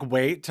gonna like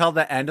wait till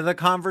the end of the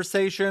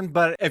conversation,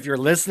 but if you're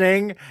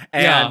listening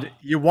and Yeah.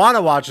 you want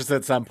to watch this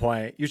at some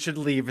point, you should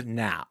leave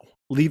now.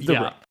 Leave the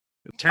yeah. room.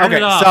 Turn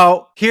it off.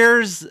 So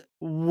here's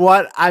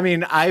what I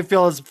mean. I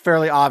feel is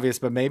fairly obvious,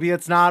 but maybe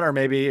it's not, or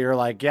maybe you're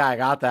like, yeah, I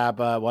got that,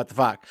 but what the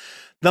fuck?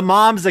 The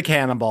mom's a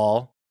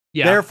cannibal.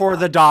 Yeah. Therefore,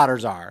 the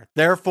daughters are.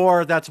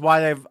 Therefore, that's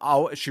why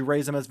she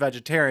raised them as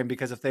vegetarian,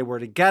 because if they were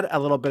to get a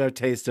little bit of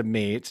taste of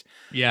meat,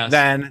 Yes.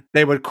 then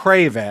they would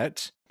crave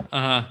it.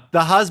 Uh-huh.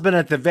 The husband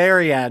at the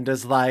very end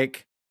is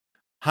like,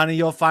 honey,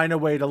 you'll find a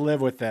way to live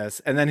with this.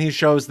 And then he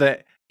shows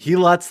that he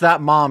lets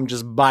that mom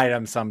just bite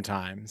him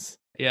sometimes.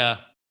 Yeah.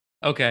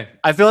 Okay.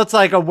 I feel it's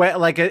like a way,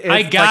 like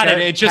I got like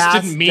it. a It just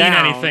didn't passed mean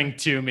down. anything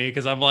to me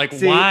because I'm like,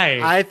 See,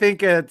 why? I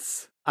think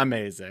it's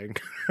amazing.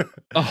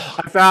 Oh.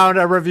 I found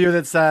a review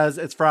that says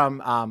it's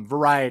from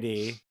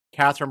Variety.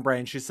 Catherine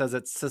Brain. She says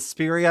it's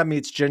Suspiria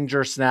meets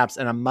Ginger Snaps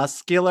in a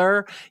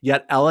muscular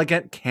yet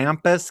elegant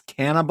campus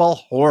cannibal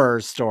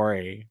horror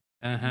story.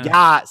 Uh-huh.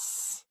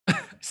 Yes.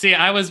 See,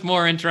 I was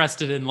more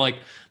interested in like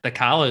the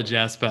college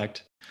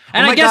aspect. Oh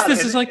And my I guess God,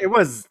 this is like, it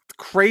was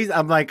crazy.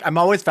 I'm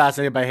always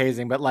fascinated by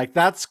hazing, but like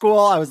that school,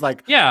 I was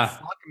like, yeah,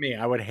 fuck me,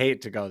 I would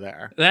hate to go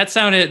there.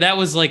 that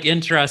was like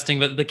interesting,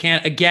 but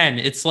again,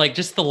 it's like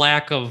just the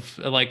lack of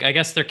like, I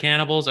guess they're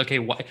cannibals. Okay.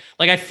 Why?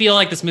 Like, I feel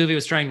like this movie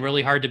was trying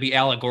really hard to be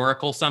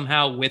allegorical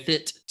somehow with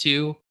it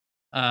too.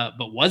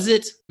 But was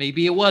it?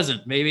 Maybe it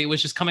wasn't. Maybe it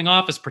was just coming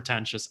off as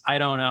pretentious. I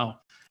don't know.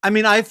 I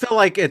mean, I feel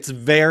like it's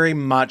very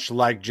much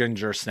like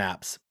Ginger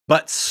Snaps,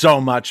 but so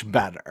much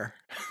better.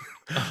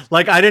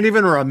 Like, I didn't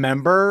even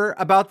remember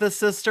about this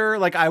sister.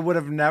 Like, I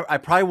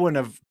probably wouldn't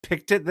have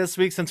picked it this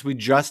week since we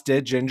just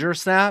did Ginger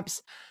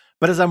Snaps.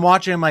 But as I'm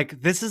watching, I'm like,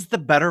 this is the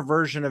better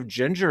version of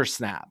Ginger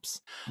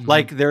Snaps. Mhm.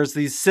 Like, there's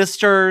these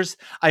sisters.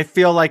 I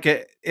feel like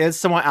it is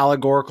somewhat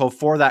allegorical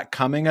for that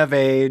coming of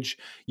age.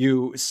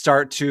 You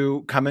start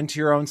to come into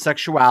your own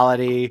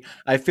sexuality.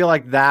 I feel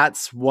like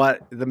that's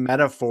what the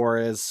metaphor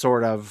is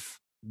sort of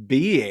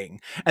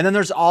being. And then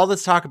there's all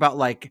this talk about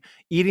like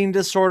eating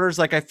disorders.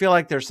 Like, I feel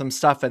like there's some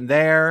stuff in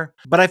there,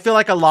 but I feel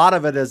like a lot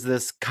of it is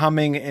this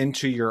coming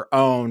into your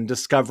own,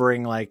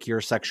 discovering like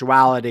your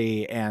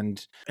sexuality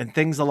and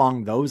things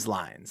along those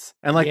lines.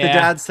 And like the Yeah.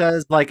 dad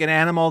says, like an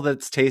animal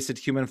that's tasted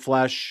human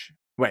flesh.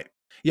 Wait,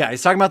 yeah,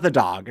 he's talking about the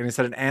dog, and he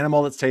said an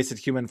animal that's tasted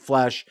human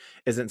flesh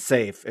isn't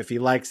safe. If he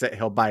likes it,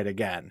 he'll bite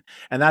again.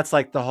 And that's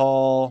like the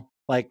whole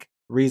like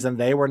reason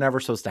they were never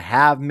supposed to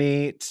have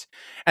meat.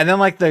 And then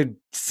like the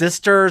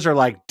sisters are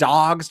like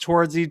dogs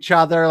towards each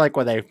other, like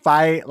when they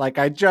fight. Like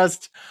I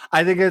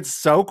think it's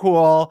so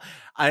cool.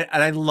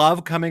 I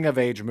love coming of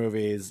age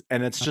movies,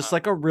 and it's just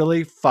like a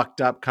really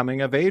fucked up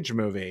coming of age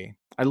movie.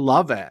 I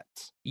love it.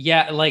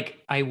 Yeah, like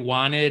I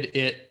wanted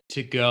it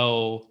to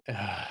go.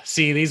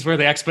 See, these were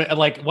the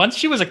like once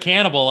she was a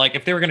cannibal, like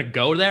if they were gonna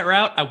go that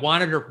route, I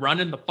wanted her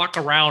running the fuck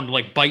around,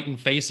 like biting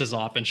faces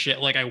off and shit.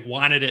 Like I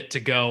wanted it to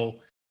go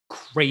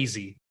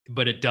crazy,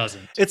 but it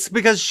doesn't. It's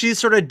because she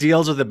sort of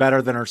deals with it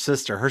better than her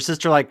sister. Her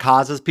sister like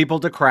causes people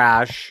to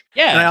crash.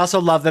 Yeah. And I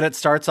also love that it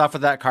starts off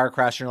with that car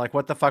crash and you're like,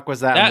 what the fuck was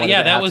that? And what did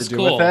it that have was to do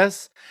cool. with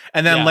this?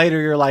 And then Yeah. later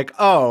you're like,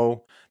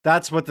 oh,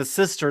 that's what the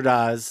sister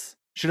does.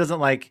 She doesn't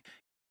like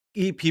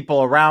eat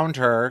people around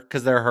her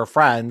because they're her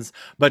friends,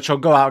 but she'll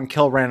go out and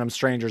kill random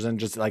strangers and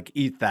just like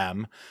eat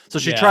them. So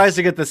she Yeah. tries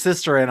to get the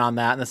sister in on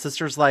that, and the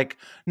sister's like,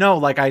 no,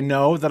 like I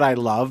know that I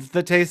love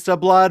the taste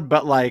of blood,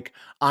 but like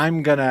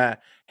I'm gonna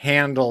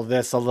handle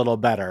this a little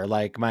better,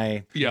 like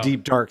my Yeah.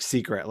 deep dark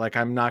secret. Like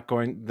I'm not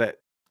going that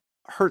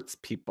hurts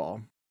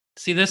people.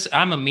 See this,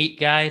 I'm a meat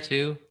guy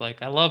too.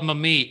 Like I love my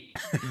meat.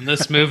 And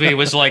this movie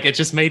was like, it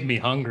just made me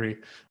hungry.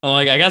 I'm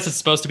like, I guess it's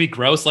supposed to be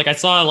gross. Like I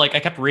saw, like I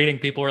kept reading,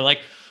 people were like,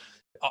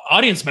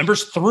 audience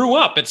members threw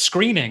up at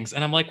screenings,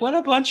 and I'm like, what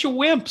a bunch of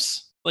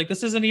wimps. Like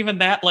this isn't even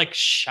that like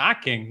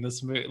shocking.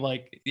 This movie,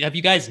 like, have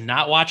you guys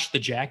not watched the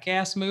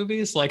Jackass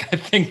movies? Like I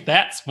think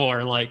that's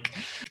more like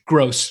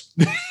gross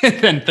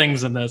than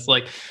things in this.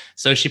 Like,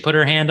 so she put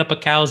her hand up a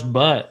cow's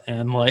butt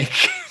and like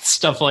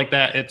stuff like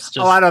that. It's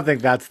just Oh, I don't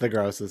think that's the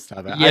grossest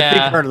of it. I Yeah.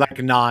 think her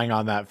like gnawing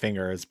on that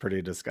finger is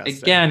pretty disgusting.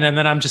 again, and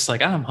then I'm just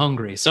like, I'm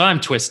hungry, so I'm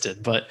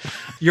twisted. But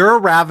You're a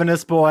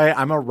ravenous boy.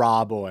 I'm a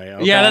raw boy.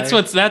 Okay? yeah, that's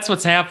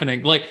what's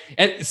happening. Like,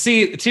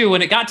 see, too,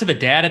 when it got to the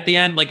dad at the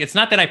end, like, it's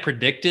not that I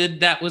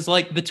predicted that was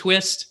like the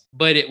twist,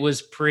 but it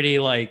was pretty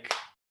like,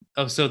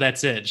 oh, so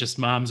that's it. Just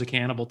mom's a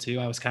cannibal too.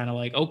 I was kind of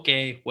like,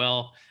 okay,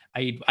 well,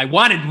 I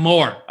wanted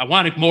more. I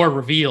wanted more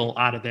reveal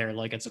out of there.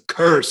 Like it's a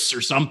curse or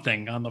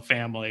something on the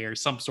family or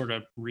some sort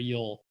of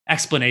real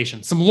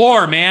explanation. Some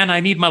lore, man.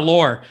 I need my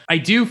lore. I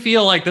do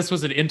feel like this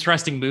was an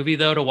interesting movie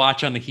though to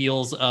watch on the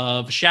heels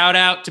of shout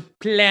out to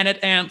Planet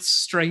Ant's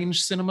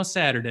Strange Cinema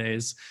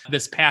Saturdays.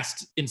 This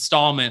past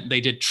installment, they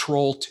did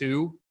Troll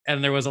 2.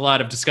 And there was a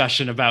lot of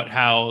discussion about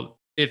how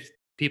if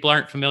people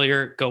aren't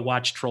familiar, go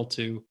watch Troll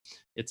 2.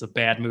 It's a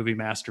bad movie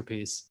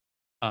masterpiece.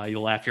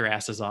 You'll laugh your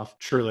asses off.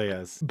 Truly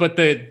is. But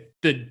the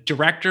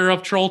director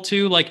of Troll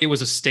 2, like, it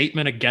was a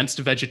statement against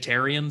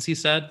vegetarians, he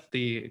said.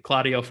 The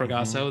Claudio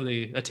Fragasso,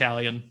 the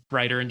Italian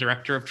writer and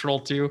director of Troll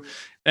 2.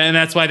 And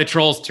that's why the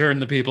trolls turn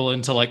the people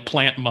into like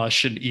plant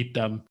mush and eat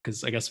them,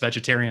 because I guess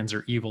vegetarians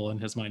are evil in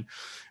his mind.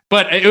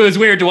 But it was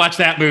weird to watch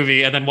that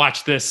movie and then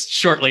watch this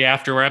shortly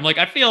after, where I'm like,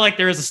 I feel like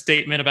there is a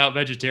statement about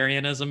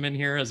vegetarianism in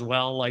here as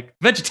well. Like,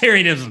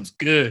 vegetarianism's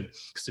good,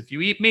 because if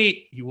you eat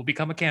meat, you will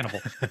become a cannibal.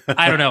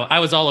 I don't know. I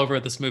was all over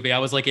this movie. I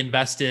was like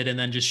invested, and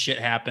then just shit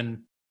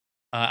happened.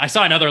 I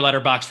saw another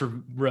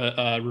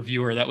Letterboxd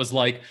reviewer that was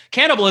like,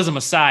 cannibalism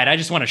aside, I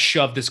just want to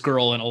shove this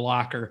girl in a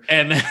locker.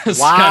 And it's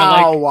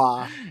kind of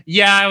like,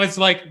 yeah, I was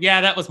like,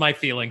 yeah, that was my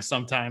feeling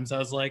sometimes. I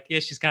was like, yeah,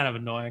 she's kind of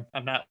annoying.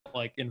 I'm not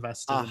like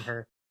invested in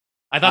her.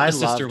 I thought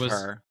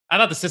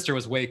the sister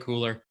was way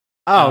cooler.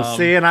 Oh,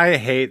 see, and I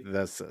hate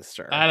this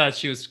sister. I thought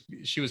she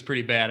was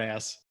pretty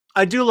badass.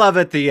 I do love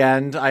at the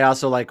end. I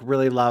also like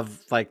really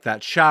love like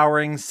that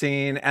showering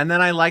scene. And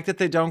then I like that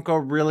they don't go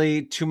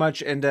really too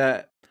much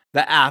into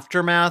the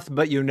aftermath,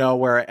 but you know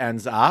where it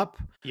ends up.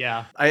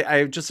 Yeah.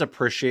 I just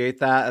appreciate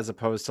that, as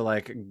opposed to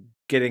like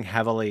getting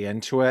heavily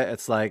into it.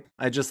 It's like,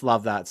 I just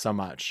love that so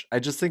much. I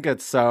just think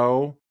it's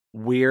so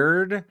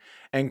weird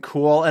and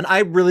cool. And I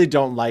really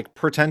don't like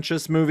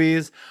pretentious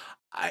movies.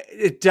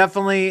 It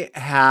definitely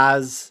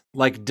has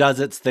like does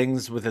its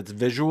things with its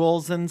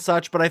visuals and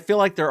such, but I feel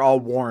like they're all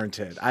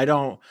warranted.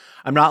 I'm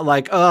not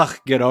like, ugh,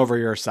 get over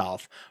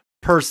yourself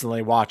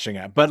personally watching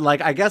it, but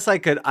like, I guess I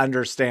could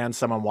understand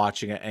someone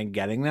watching it and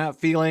getting that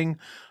feeling,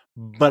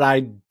 but I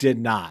did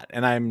not.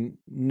 And I'm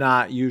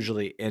not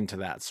usually into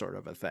that sort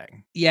of a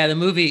thing. Yeah. The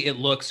movie, it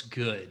looks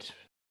good.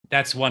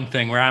 That's one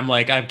thing where I'm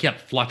like, I've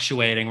kept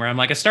fluctuating, where I'm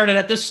like, I started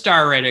at this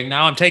star rating.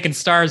 Now I'm taking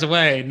stars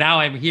away. Now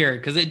I'm here.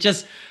 Cause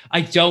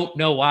I don't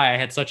know why I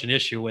had such an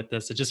issue with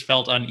this. It just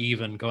felt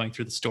uneven going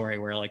through the story,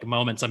 where like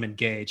moments I'm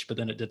engaged, but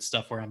then it did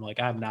stuff where I'm like,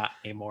 I'm not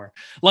anymore.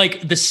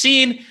 Like the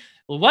scene,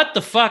 what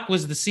the fuck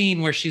was the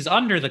scene where she's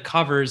under the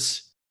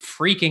covers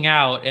freaking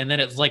out, and then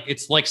it's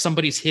like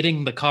somebody's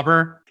hitting the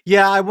cover?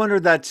 Yeah, I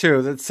wondered that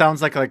too. That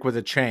sounds like with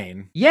a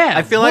chain. Yeah.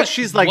 I feel like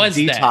she's like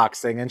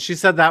detoxing, and she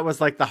said that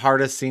was like the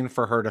hardest scene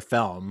for her to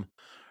film.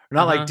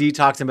 Not like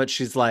detoxing, but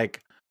she's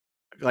like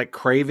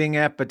craving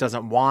it but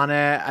doesn't want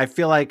it. I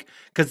feel like,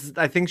 because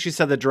I think she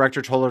said the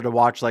director told her to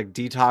watch like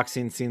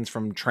detoxing scenes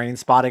from Train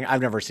Spotting. I've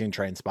never seen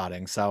Train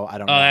Spotting, so I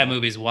don't know. Oh, that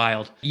movie's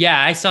wild.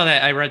 Yeah, I saw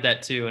that. I read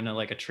that too in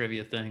like a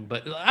trivia thing,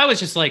 but I was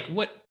just like,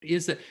 what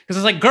is it? Because I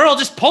was like, girl,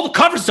 just pull the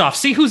covers off,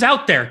 see who's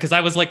out there. Because I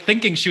was like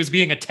thinking she was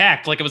being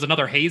attacked, like it was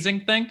another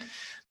hazing thing.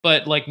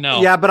 But like,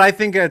 no. Yeah, but I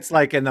think it's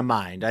like in the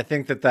mind. I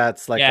think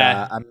that's like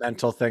a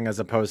mental thing as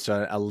opposed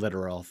to a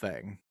literal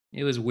thing.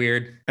 It was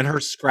weird. And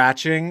her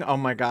scratching, oh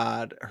my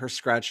God, her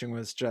scratching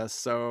was just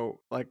so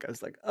like, I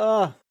was like,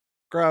 oh,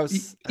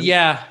 gross.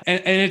 Yeah.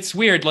 And it's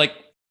weird. Like,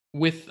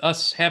 with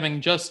us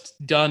having just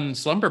done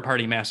Slumber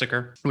Party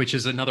Massacre, which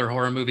is another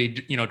horror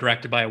movie, you know,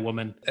 directed by a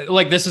woman.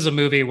 Like, this is a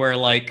movie where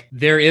like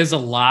there is a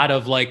lot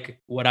of like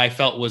what I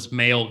felt was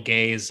male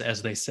gaze,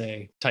 as they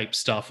say, type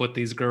stuff with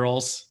these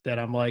girls, that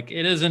I'm like,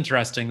 it is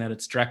interesting that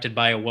it's directed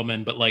by a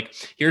woman, but like,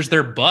 here's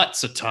their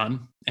butts a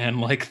ton and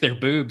like their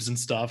boobs and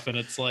stuff. And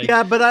it's like,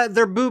 yeah, but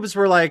their boobs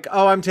were like,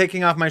 oh, I'm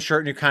taking off my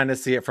shirt and you kind of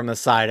see it from the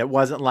side. It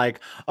wasn't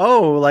like,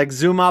 oh, like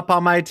zoom up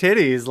on my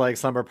titties, like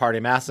Slumber Party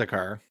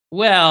Massacre.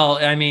 Well,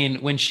 I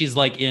mean, when she's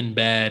like in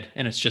bed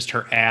and it's just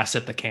her ass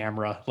at the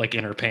camera, like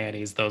in her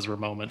panties, those were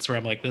moments where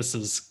I'm like, this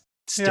is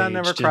staged. Yeah, it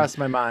never crossed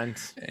my mind.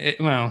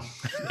 Well,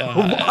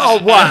 oh,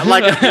 what?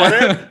 Like,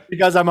 what?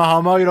 Because I'm a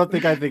homo, you don't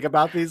think I think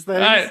about these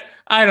things?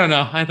 I don't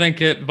know. I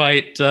think it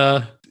might,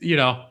 you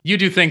know, you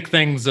do think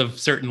things of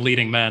certain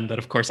leading men that,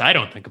 of course, I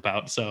don't think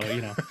about. So,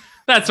 you know,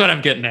 that's what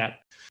I'm getting at.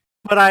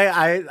 But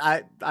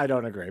I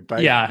don't agree.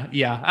 But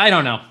yeah, I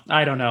don't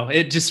know.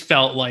 It just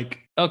felt like,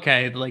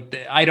 okay, like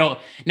I don't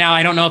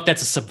know if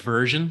that's a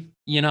subversion,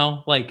 you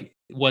know, like,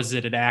 was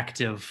it an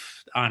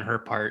active on her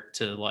part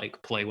to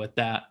like play with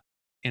that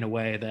in a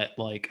way that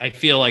like, I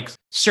feel like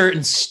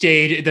certain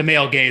stage, the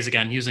male gaze,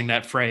 again, using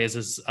that phrase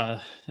is,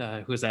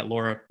 who is that?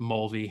 Laura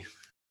Mulvey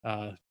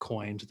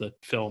coined, the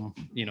film,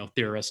 you know,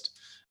 theorist,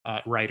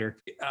 writer.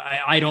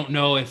 I don't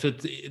know if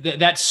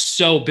that's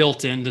so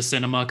built into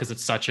cinema because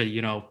it's such a,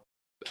 you know,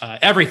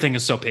 everything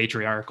is so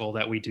patriarchal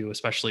that we do,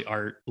 especially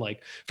art,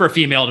 like for a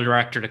female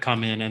director to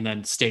come in and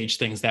then stage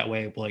things that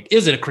way. Like,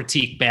 is it a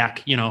critique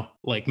back, you know,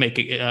 like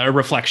making a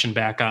reflection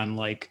back on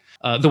like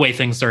the way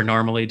things are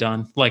normally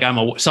done? Like,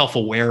 I'm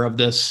self-aware of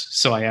this,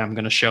 so I am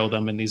going to show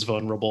them in these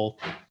vulnerable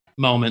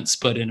moments,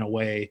 but in a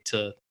way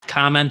to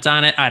comment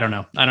on it. I don't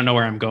know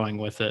where I'm going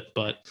with it,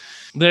 but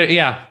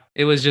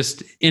it was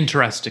just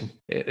interesting.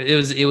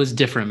 It was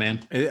different,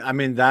 man. I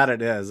mean, that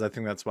it is. I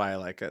think that's why I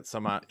like it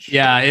so much.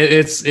 Yeah,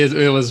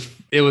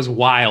 it was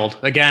wild.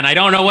 Again, I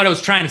don't know what it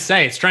was trying to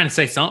say. It's trying to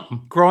say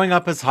something. Growing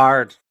up is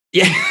hard.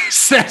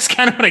 Yes, that's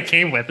kind of what I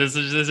came with. Is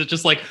it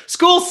just like,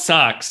 school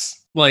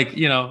sucks? like,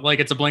 like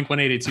it's a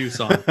Blink-182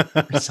 song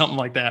or something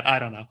like that. I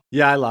don't know.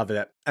 Yeah, I love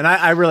it. And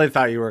I really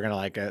thought you were going to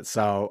like it.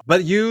 So,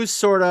 but you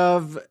sort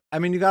of, I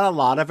mean, you got a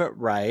lot of it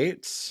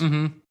right.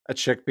 Mm-hmm. A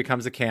chick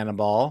becomes a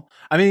cannibal.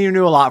 I mean, you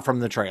knew a lot from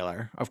the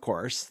trailer, of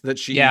course, that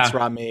she eats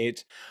raw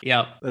meat,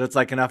 Yep. that it's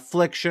like an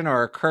affliction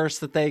or a curse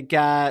that they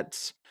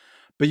get.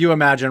 But you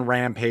imagine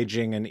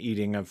rampaging and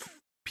eating of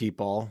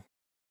people.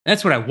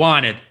 That's what I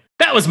wanted.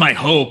 That was my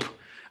hope.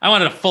 I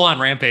wanted a full-on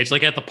rampage,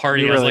 like at the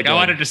party. You I was really like, did. I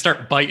wanted to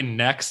start biting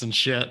necks and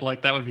shit.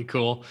 Like that would be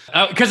cool.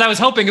 Because I was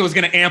hoping it was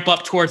going to amp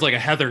up towards like a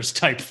Heathers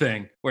type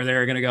thing, where they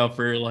were going to go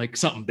for like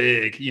something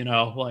big,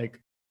 like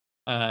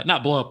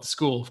not blow up the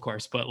school, of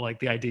course, but like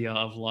the idea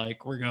of like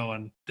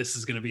this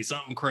is going to be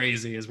something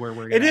crazy is where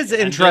we're. It is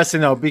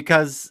interesting though,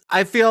 because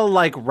I feel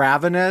like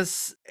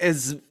Ravenous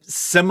is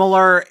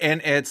similar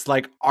in its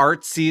like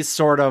artsy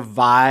sort of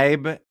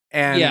vibe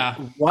and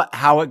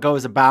how it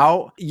goes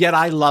about. Yet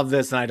I love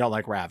this and I don't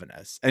like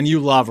Ravenous, and you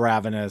love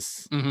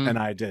Ravenous and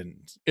I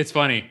didn't. It's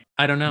funny.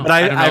 I don't know. But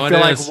I feel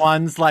like is.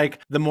 one's like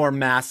the more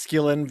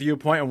masculine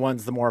viewpoint and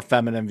one's the more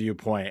feminine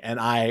viewpoint. And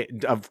I,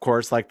 of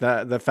course, like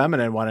the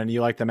feminine one, and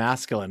you like the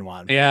masculine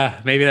one.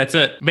 Yeah, maybe that's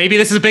it. Maybe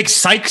this is a big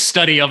psych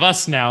study of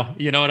us now.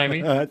 You know what I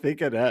mean? I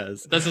think it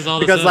is. This is all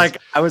because this is. like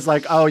I was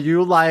like, oh,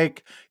 you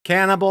like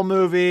cannibal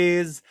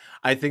movies.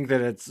 I think that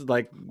it's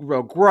like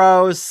real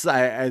gross.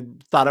 I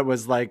thought it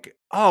was like,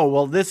 oh,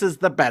 well, this is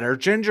the better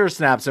Ginger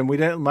Snaps, and we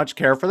didn't much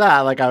care for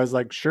that. Like I was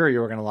like, sure, you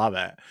were gonna love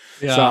it.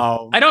 Yeah.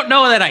 So I don't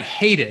know that I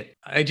hate it.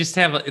 I just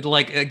have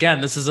like,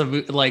 again, this is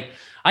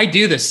I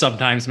do this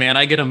sometimes, man.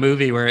 I get a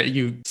movie where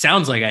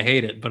sounds like I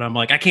hate it, but I'm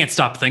like, I can't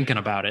stop thinking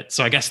about it.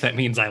 So I guess that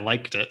means I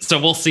liked it. So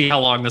we'll see how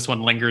long this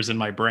one lingers in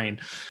my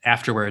brain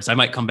afterwards. I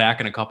might come back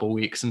in a couple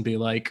weeks and be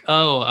like,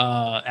 oh,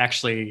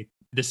 actually,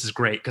 this is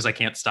great because I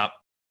can't stop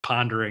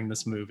pondering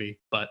this movie.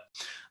 But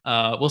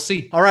we'll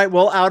see. All right.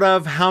 Well, out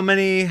of how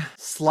many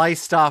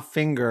sliced off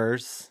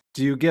fingers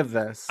do you give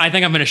this? I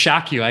think I'm going to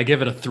shock you. I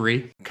give it a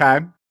 3.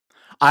 Okay.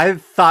 I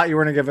thought you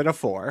were going to give it a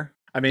 4.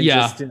 I mean,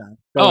 yeah. just,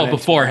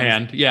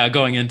 beforehand. Yeah,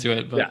 going into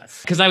it. But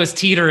yes. Because I was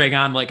teetering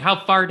on like,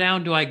 how far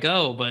down do I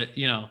go? But,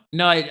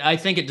 no, I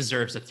think it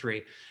deserves a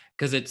 3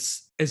 because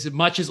it's as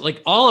much as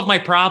like all of my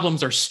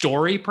problems are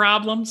story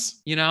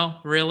problems,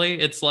 really.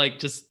 It's like,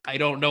 just, I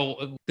don't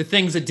know. The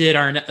things it did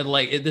are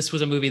like, this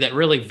was a movie that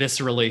really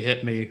viscerally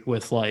hit me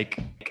with like,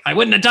 I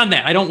wouldn't have done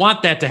that. I don't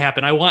want that to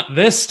happen. I want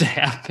this to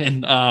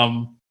happen.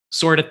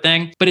 Sort of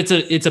thing. But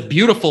it's a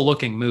beautiful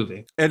looking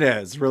movie. It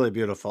is really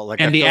beautiful. Like,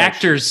 and the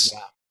actors,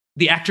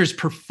 the actors'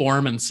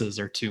 performances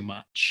are too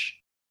much,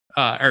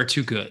 are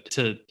too good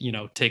to,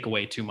 take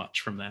away too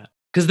much from that.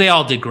 Because they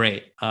all did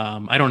great.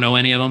 I don't know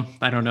any of them.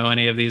 I don't know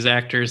any of these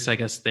actors. I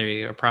guess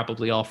they are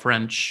probably all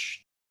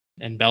French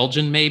and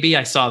Belgian, maybe.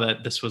 I saw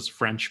that this was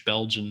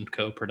French-Belgian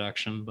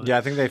co-production. But... yeah,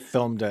 I think they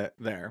filmed it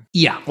there.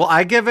 Yeah. Well,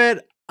 I give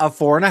it a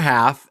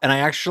 4.5. And I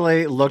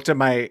actually looked at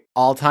my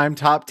all-time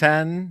top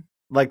 10.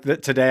 Like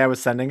today I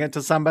was sending it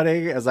to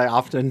somebody, as I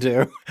often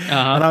do.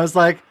 And I was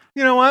like,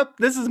 you know what?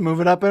 This is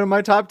moving up into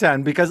my top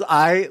 10 because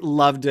I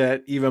loved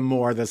it even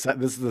more. This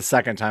is the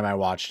second time I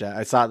watched it.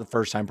 I saw it the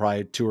first time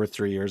probably 2 or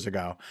 3 years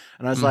ago.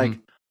 And I was like,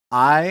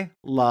 I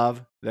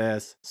love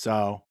this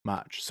so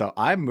much. So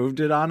I moved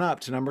it on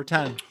up to number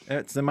 10.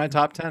 It's in my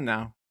top 10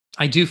 now.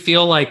 I do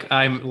feel like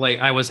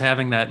I was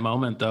having that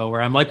moment though,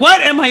 where I'm like,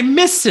 what am I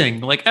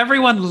missing? Like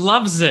everyone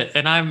loves it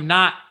and I'm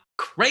not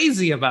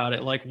crazy about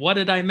it. Like, what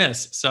did I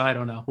miss? So I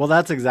don't know. Well,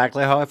 that's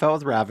exactly how I felt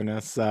with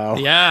Ravenous. So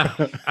yeah,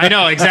 I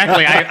know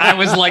exactly. I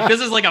was like,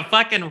 this is like a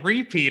fucking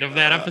repeat of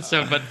that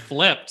episode, but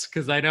flipped.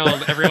 Because I know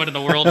everyone in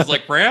the world is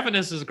like,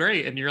 Ravenous is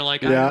great, and you're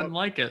like, I don't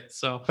like it.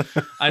 So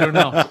I don't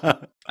know.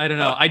 I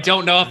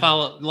don't know if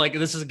I'll like.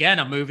 This is again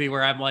a movie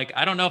where I'm like,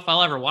 I don't know if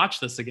I'll ever watch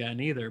this again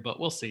either. But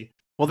we'll see.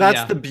 Well,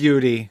 that's the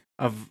beauty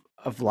of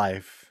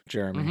life.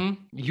 Jeremy.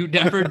 You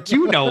never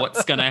do know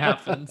what's gonna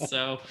happen.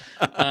 So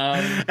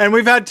and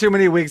we've had too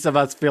many weeks of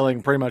us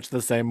feeling pretty much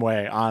the same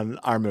way on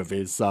our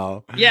movies.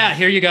 So yeah,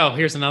 here you go.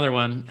 Here's another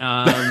one.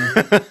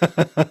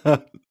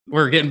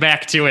 We're getting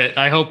back to it.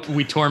 I hope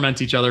we torment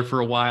each other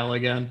for a while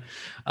again.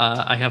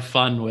 I have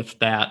fun with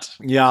that.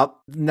 Yeah.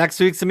 Next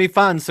week's gonna be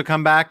fun. So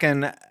come back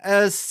and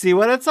see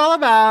what it's all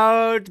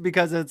about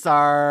because it's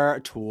our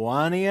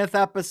 20th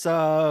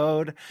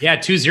episode. Yeah,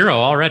 2-0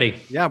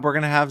 already. Yeah, we're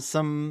gonna have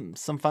some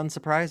fun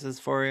surprises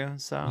for you.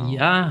 So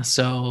yeah,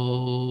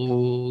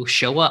 so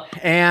show up.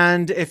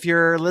 And if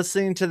you're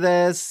listening to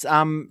this,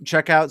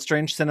 check out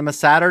Strange Cinema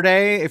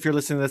Saturday. If you're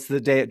listening to this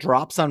the day it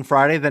drops on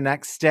Friday, the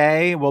next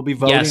day we'll be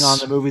voting on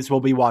the movies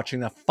we'll be watching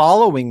the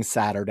following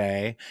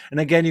Saturday. And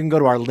again, you can go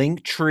to our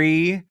link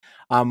tree,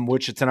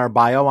 which it's in our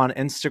bio on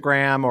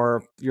Instagram,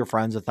 or you're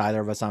friends with either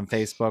of us on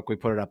Facebook. We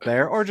put it up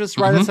there, or just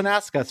write us and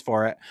ask us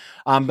for it.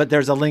 But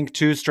there's a link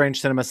to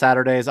Strange Cinema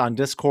Saturdays on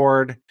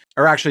Discord,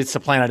 or actually it's the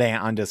Planet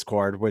Ant on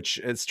Discord, which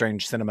is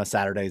Strange Cinema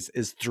Saturdays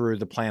is through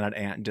the Planet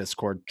Ant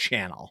Discord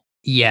channel.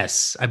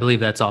 Yes, I believe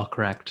that's all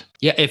correct.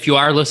 Yeah, if you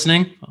are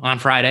listening on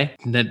Friday,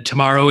 then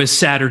tomorrow is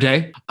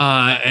Saturday,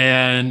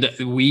 and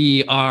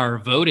we are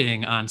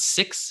voting on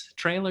 6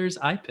 trailers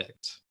I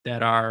picked.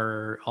 that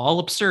are all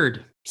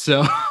absurd.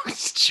 So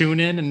tune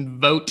in and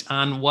vote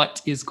on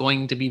what is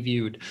going to be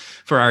viewed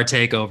for our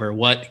takeover.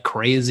 What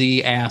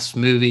crazy ass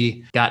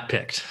movie got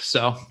picked?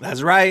 So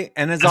That's right.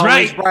 And as That's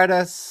always, right. write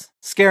us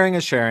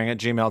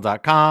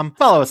scaringisharing@gmail.com.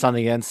 Follow us on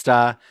the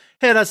Insta.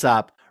 Hit us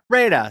up.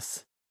 Rate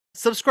us.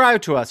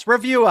 Subscribe to us.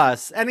 Review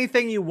us.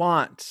 Anything you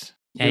want.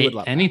 We hey, would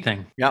love that.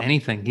 anything, Yep.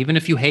 anything, even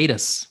if you hate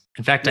us.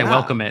 In fact, I Yeah.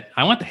 welcome it.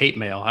 I want the hate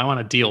mail. I want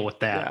to deal with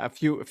that.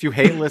 Yeah, if you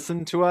hate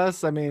listen to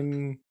us, I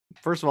mean,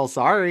 first of all,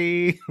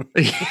 sorry.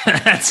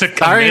 That's a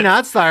Sorry,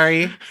 not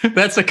sorry.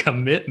 That's a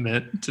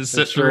commitment to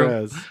sit It sure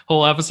through is.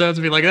 whole episodes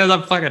and be like,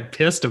 I'm fucking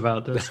pissed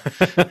about this.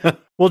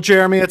 Well,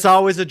 Jeremy, it's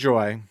always a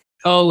joy.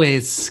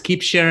 Always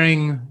keep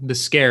sharing the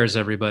scares,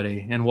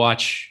 everybody, and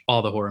watch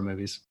all the horror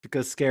movies.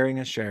 Because scaring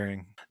is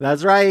sharing.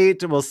 That's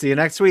right. We'll see you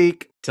next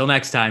week. Till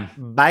next time.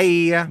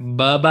 Bye.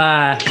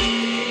 Bye-bye.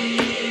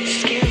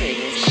 Scaring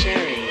is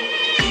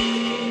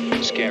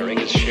sharing. Scaring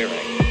is sharing.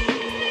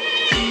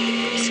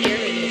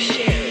 Scaring is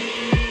sharing.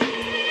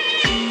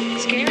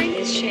 Scaring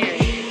is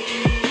sharing.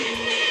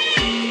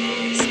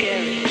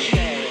 Scaring is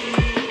sharing.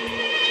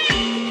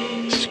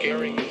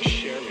 Scaring is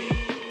sharing.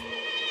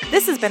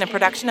 This has been a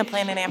production of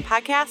Planet Ant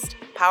Podcast,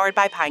 powered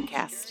by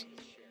Pinecast.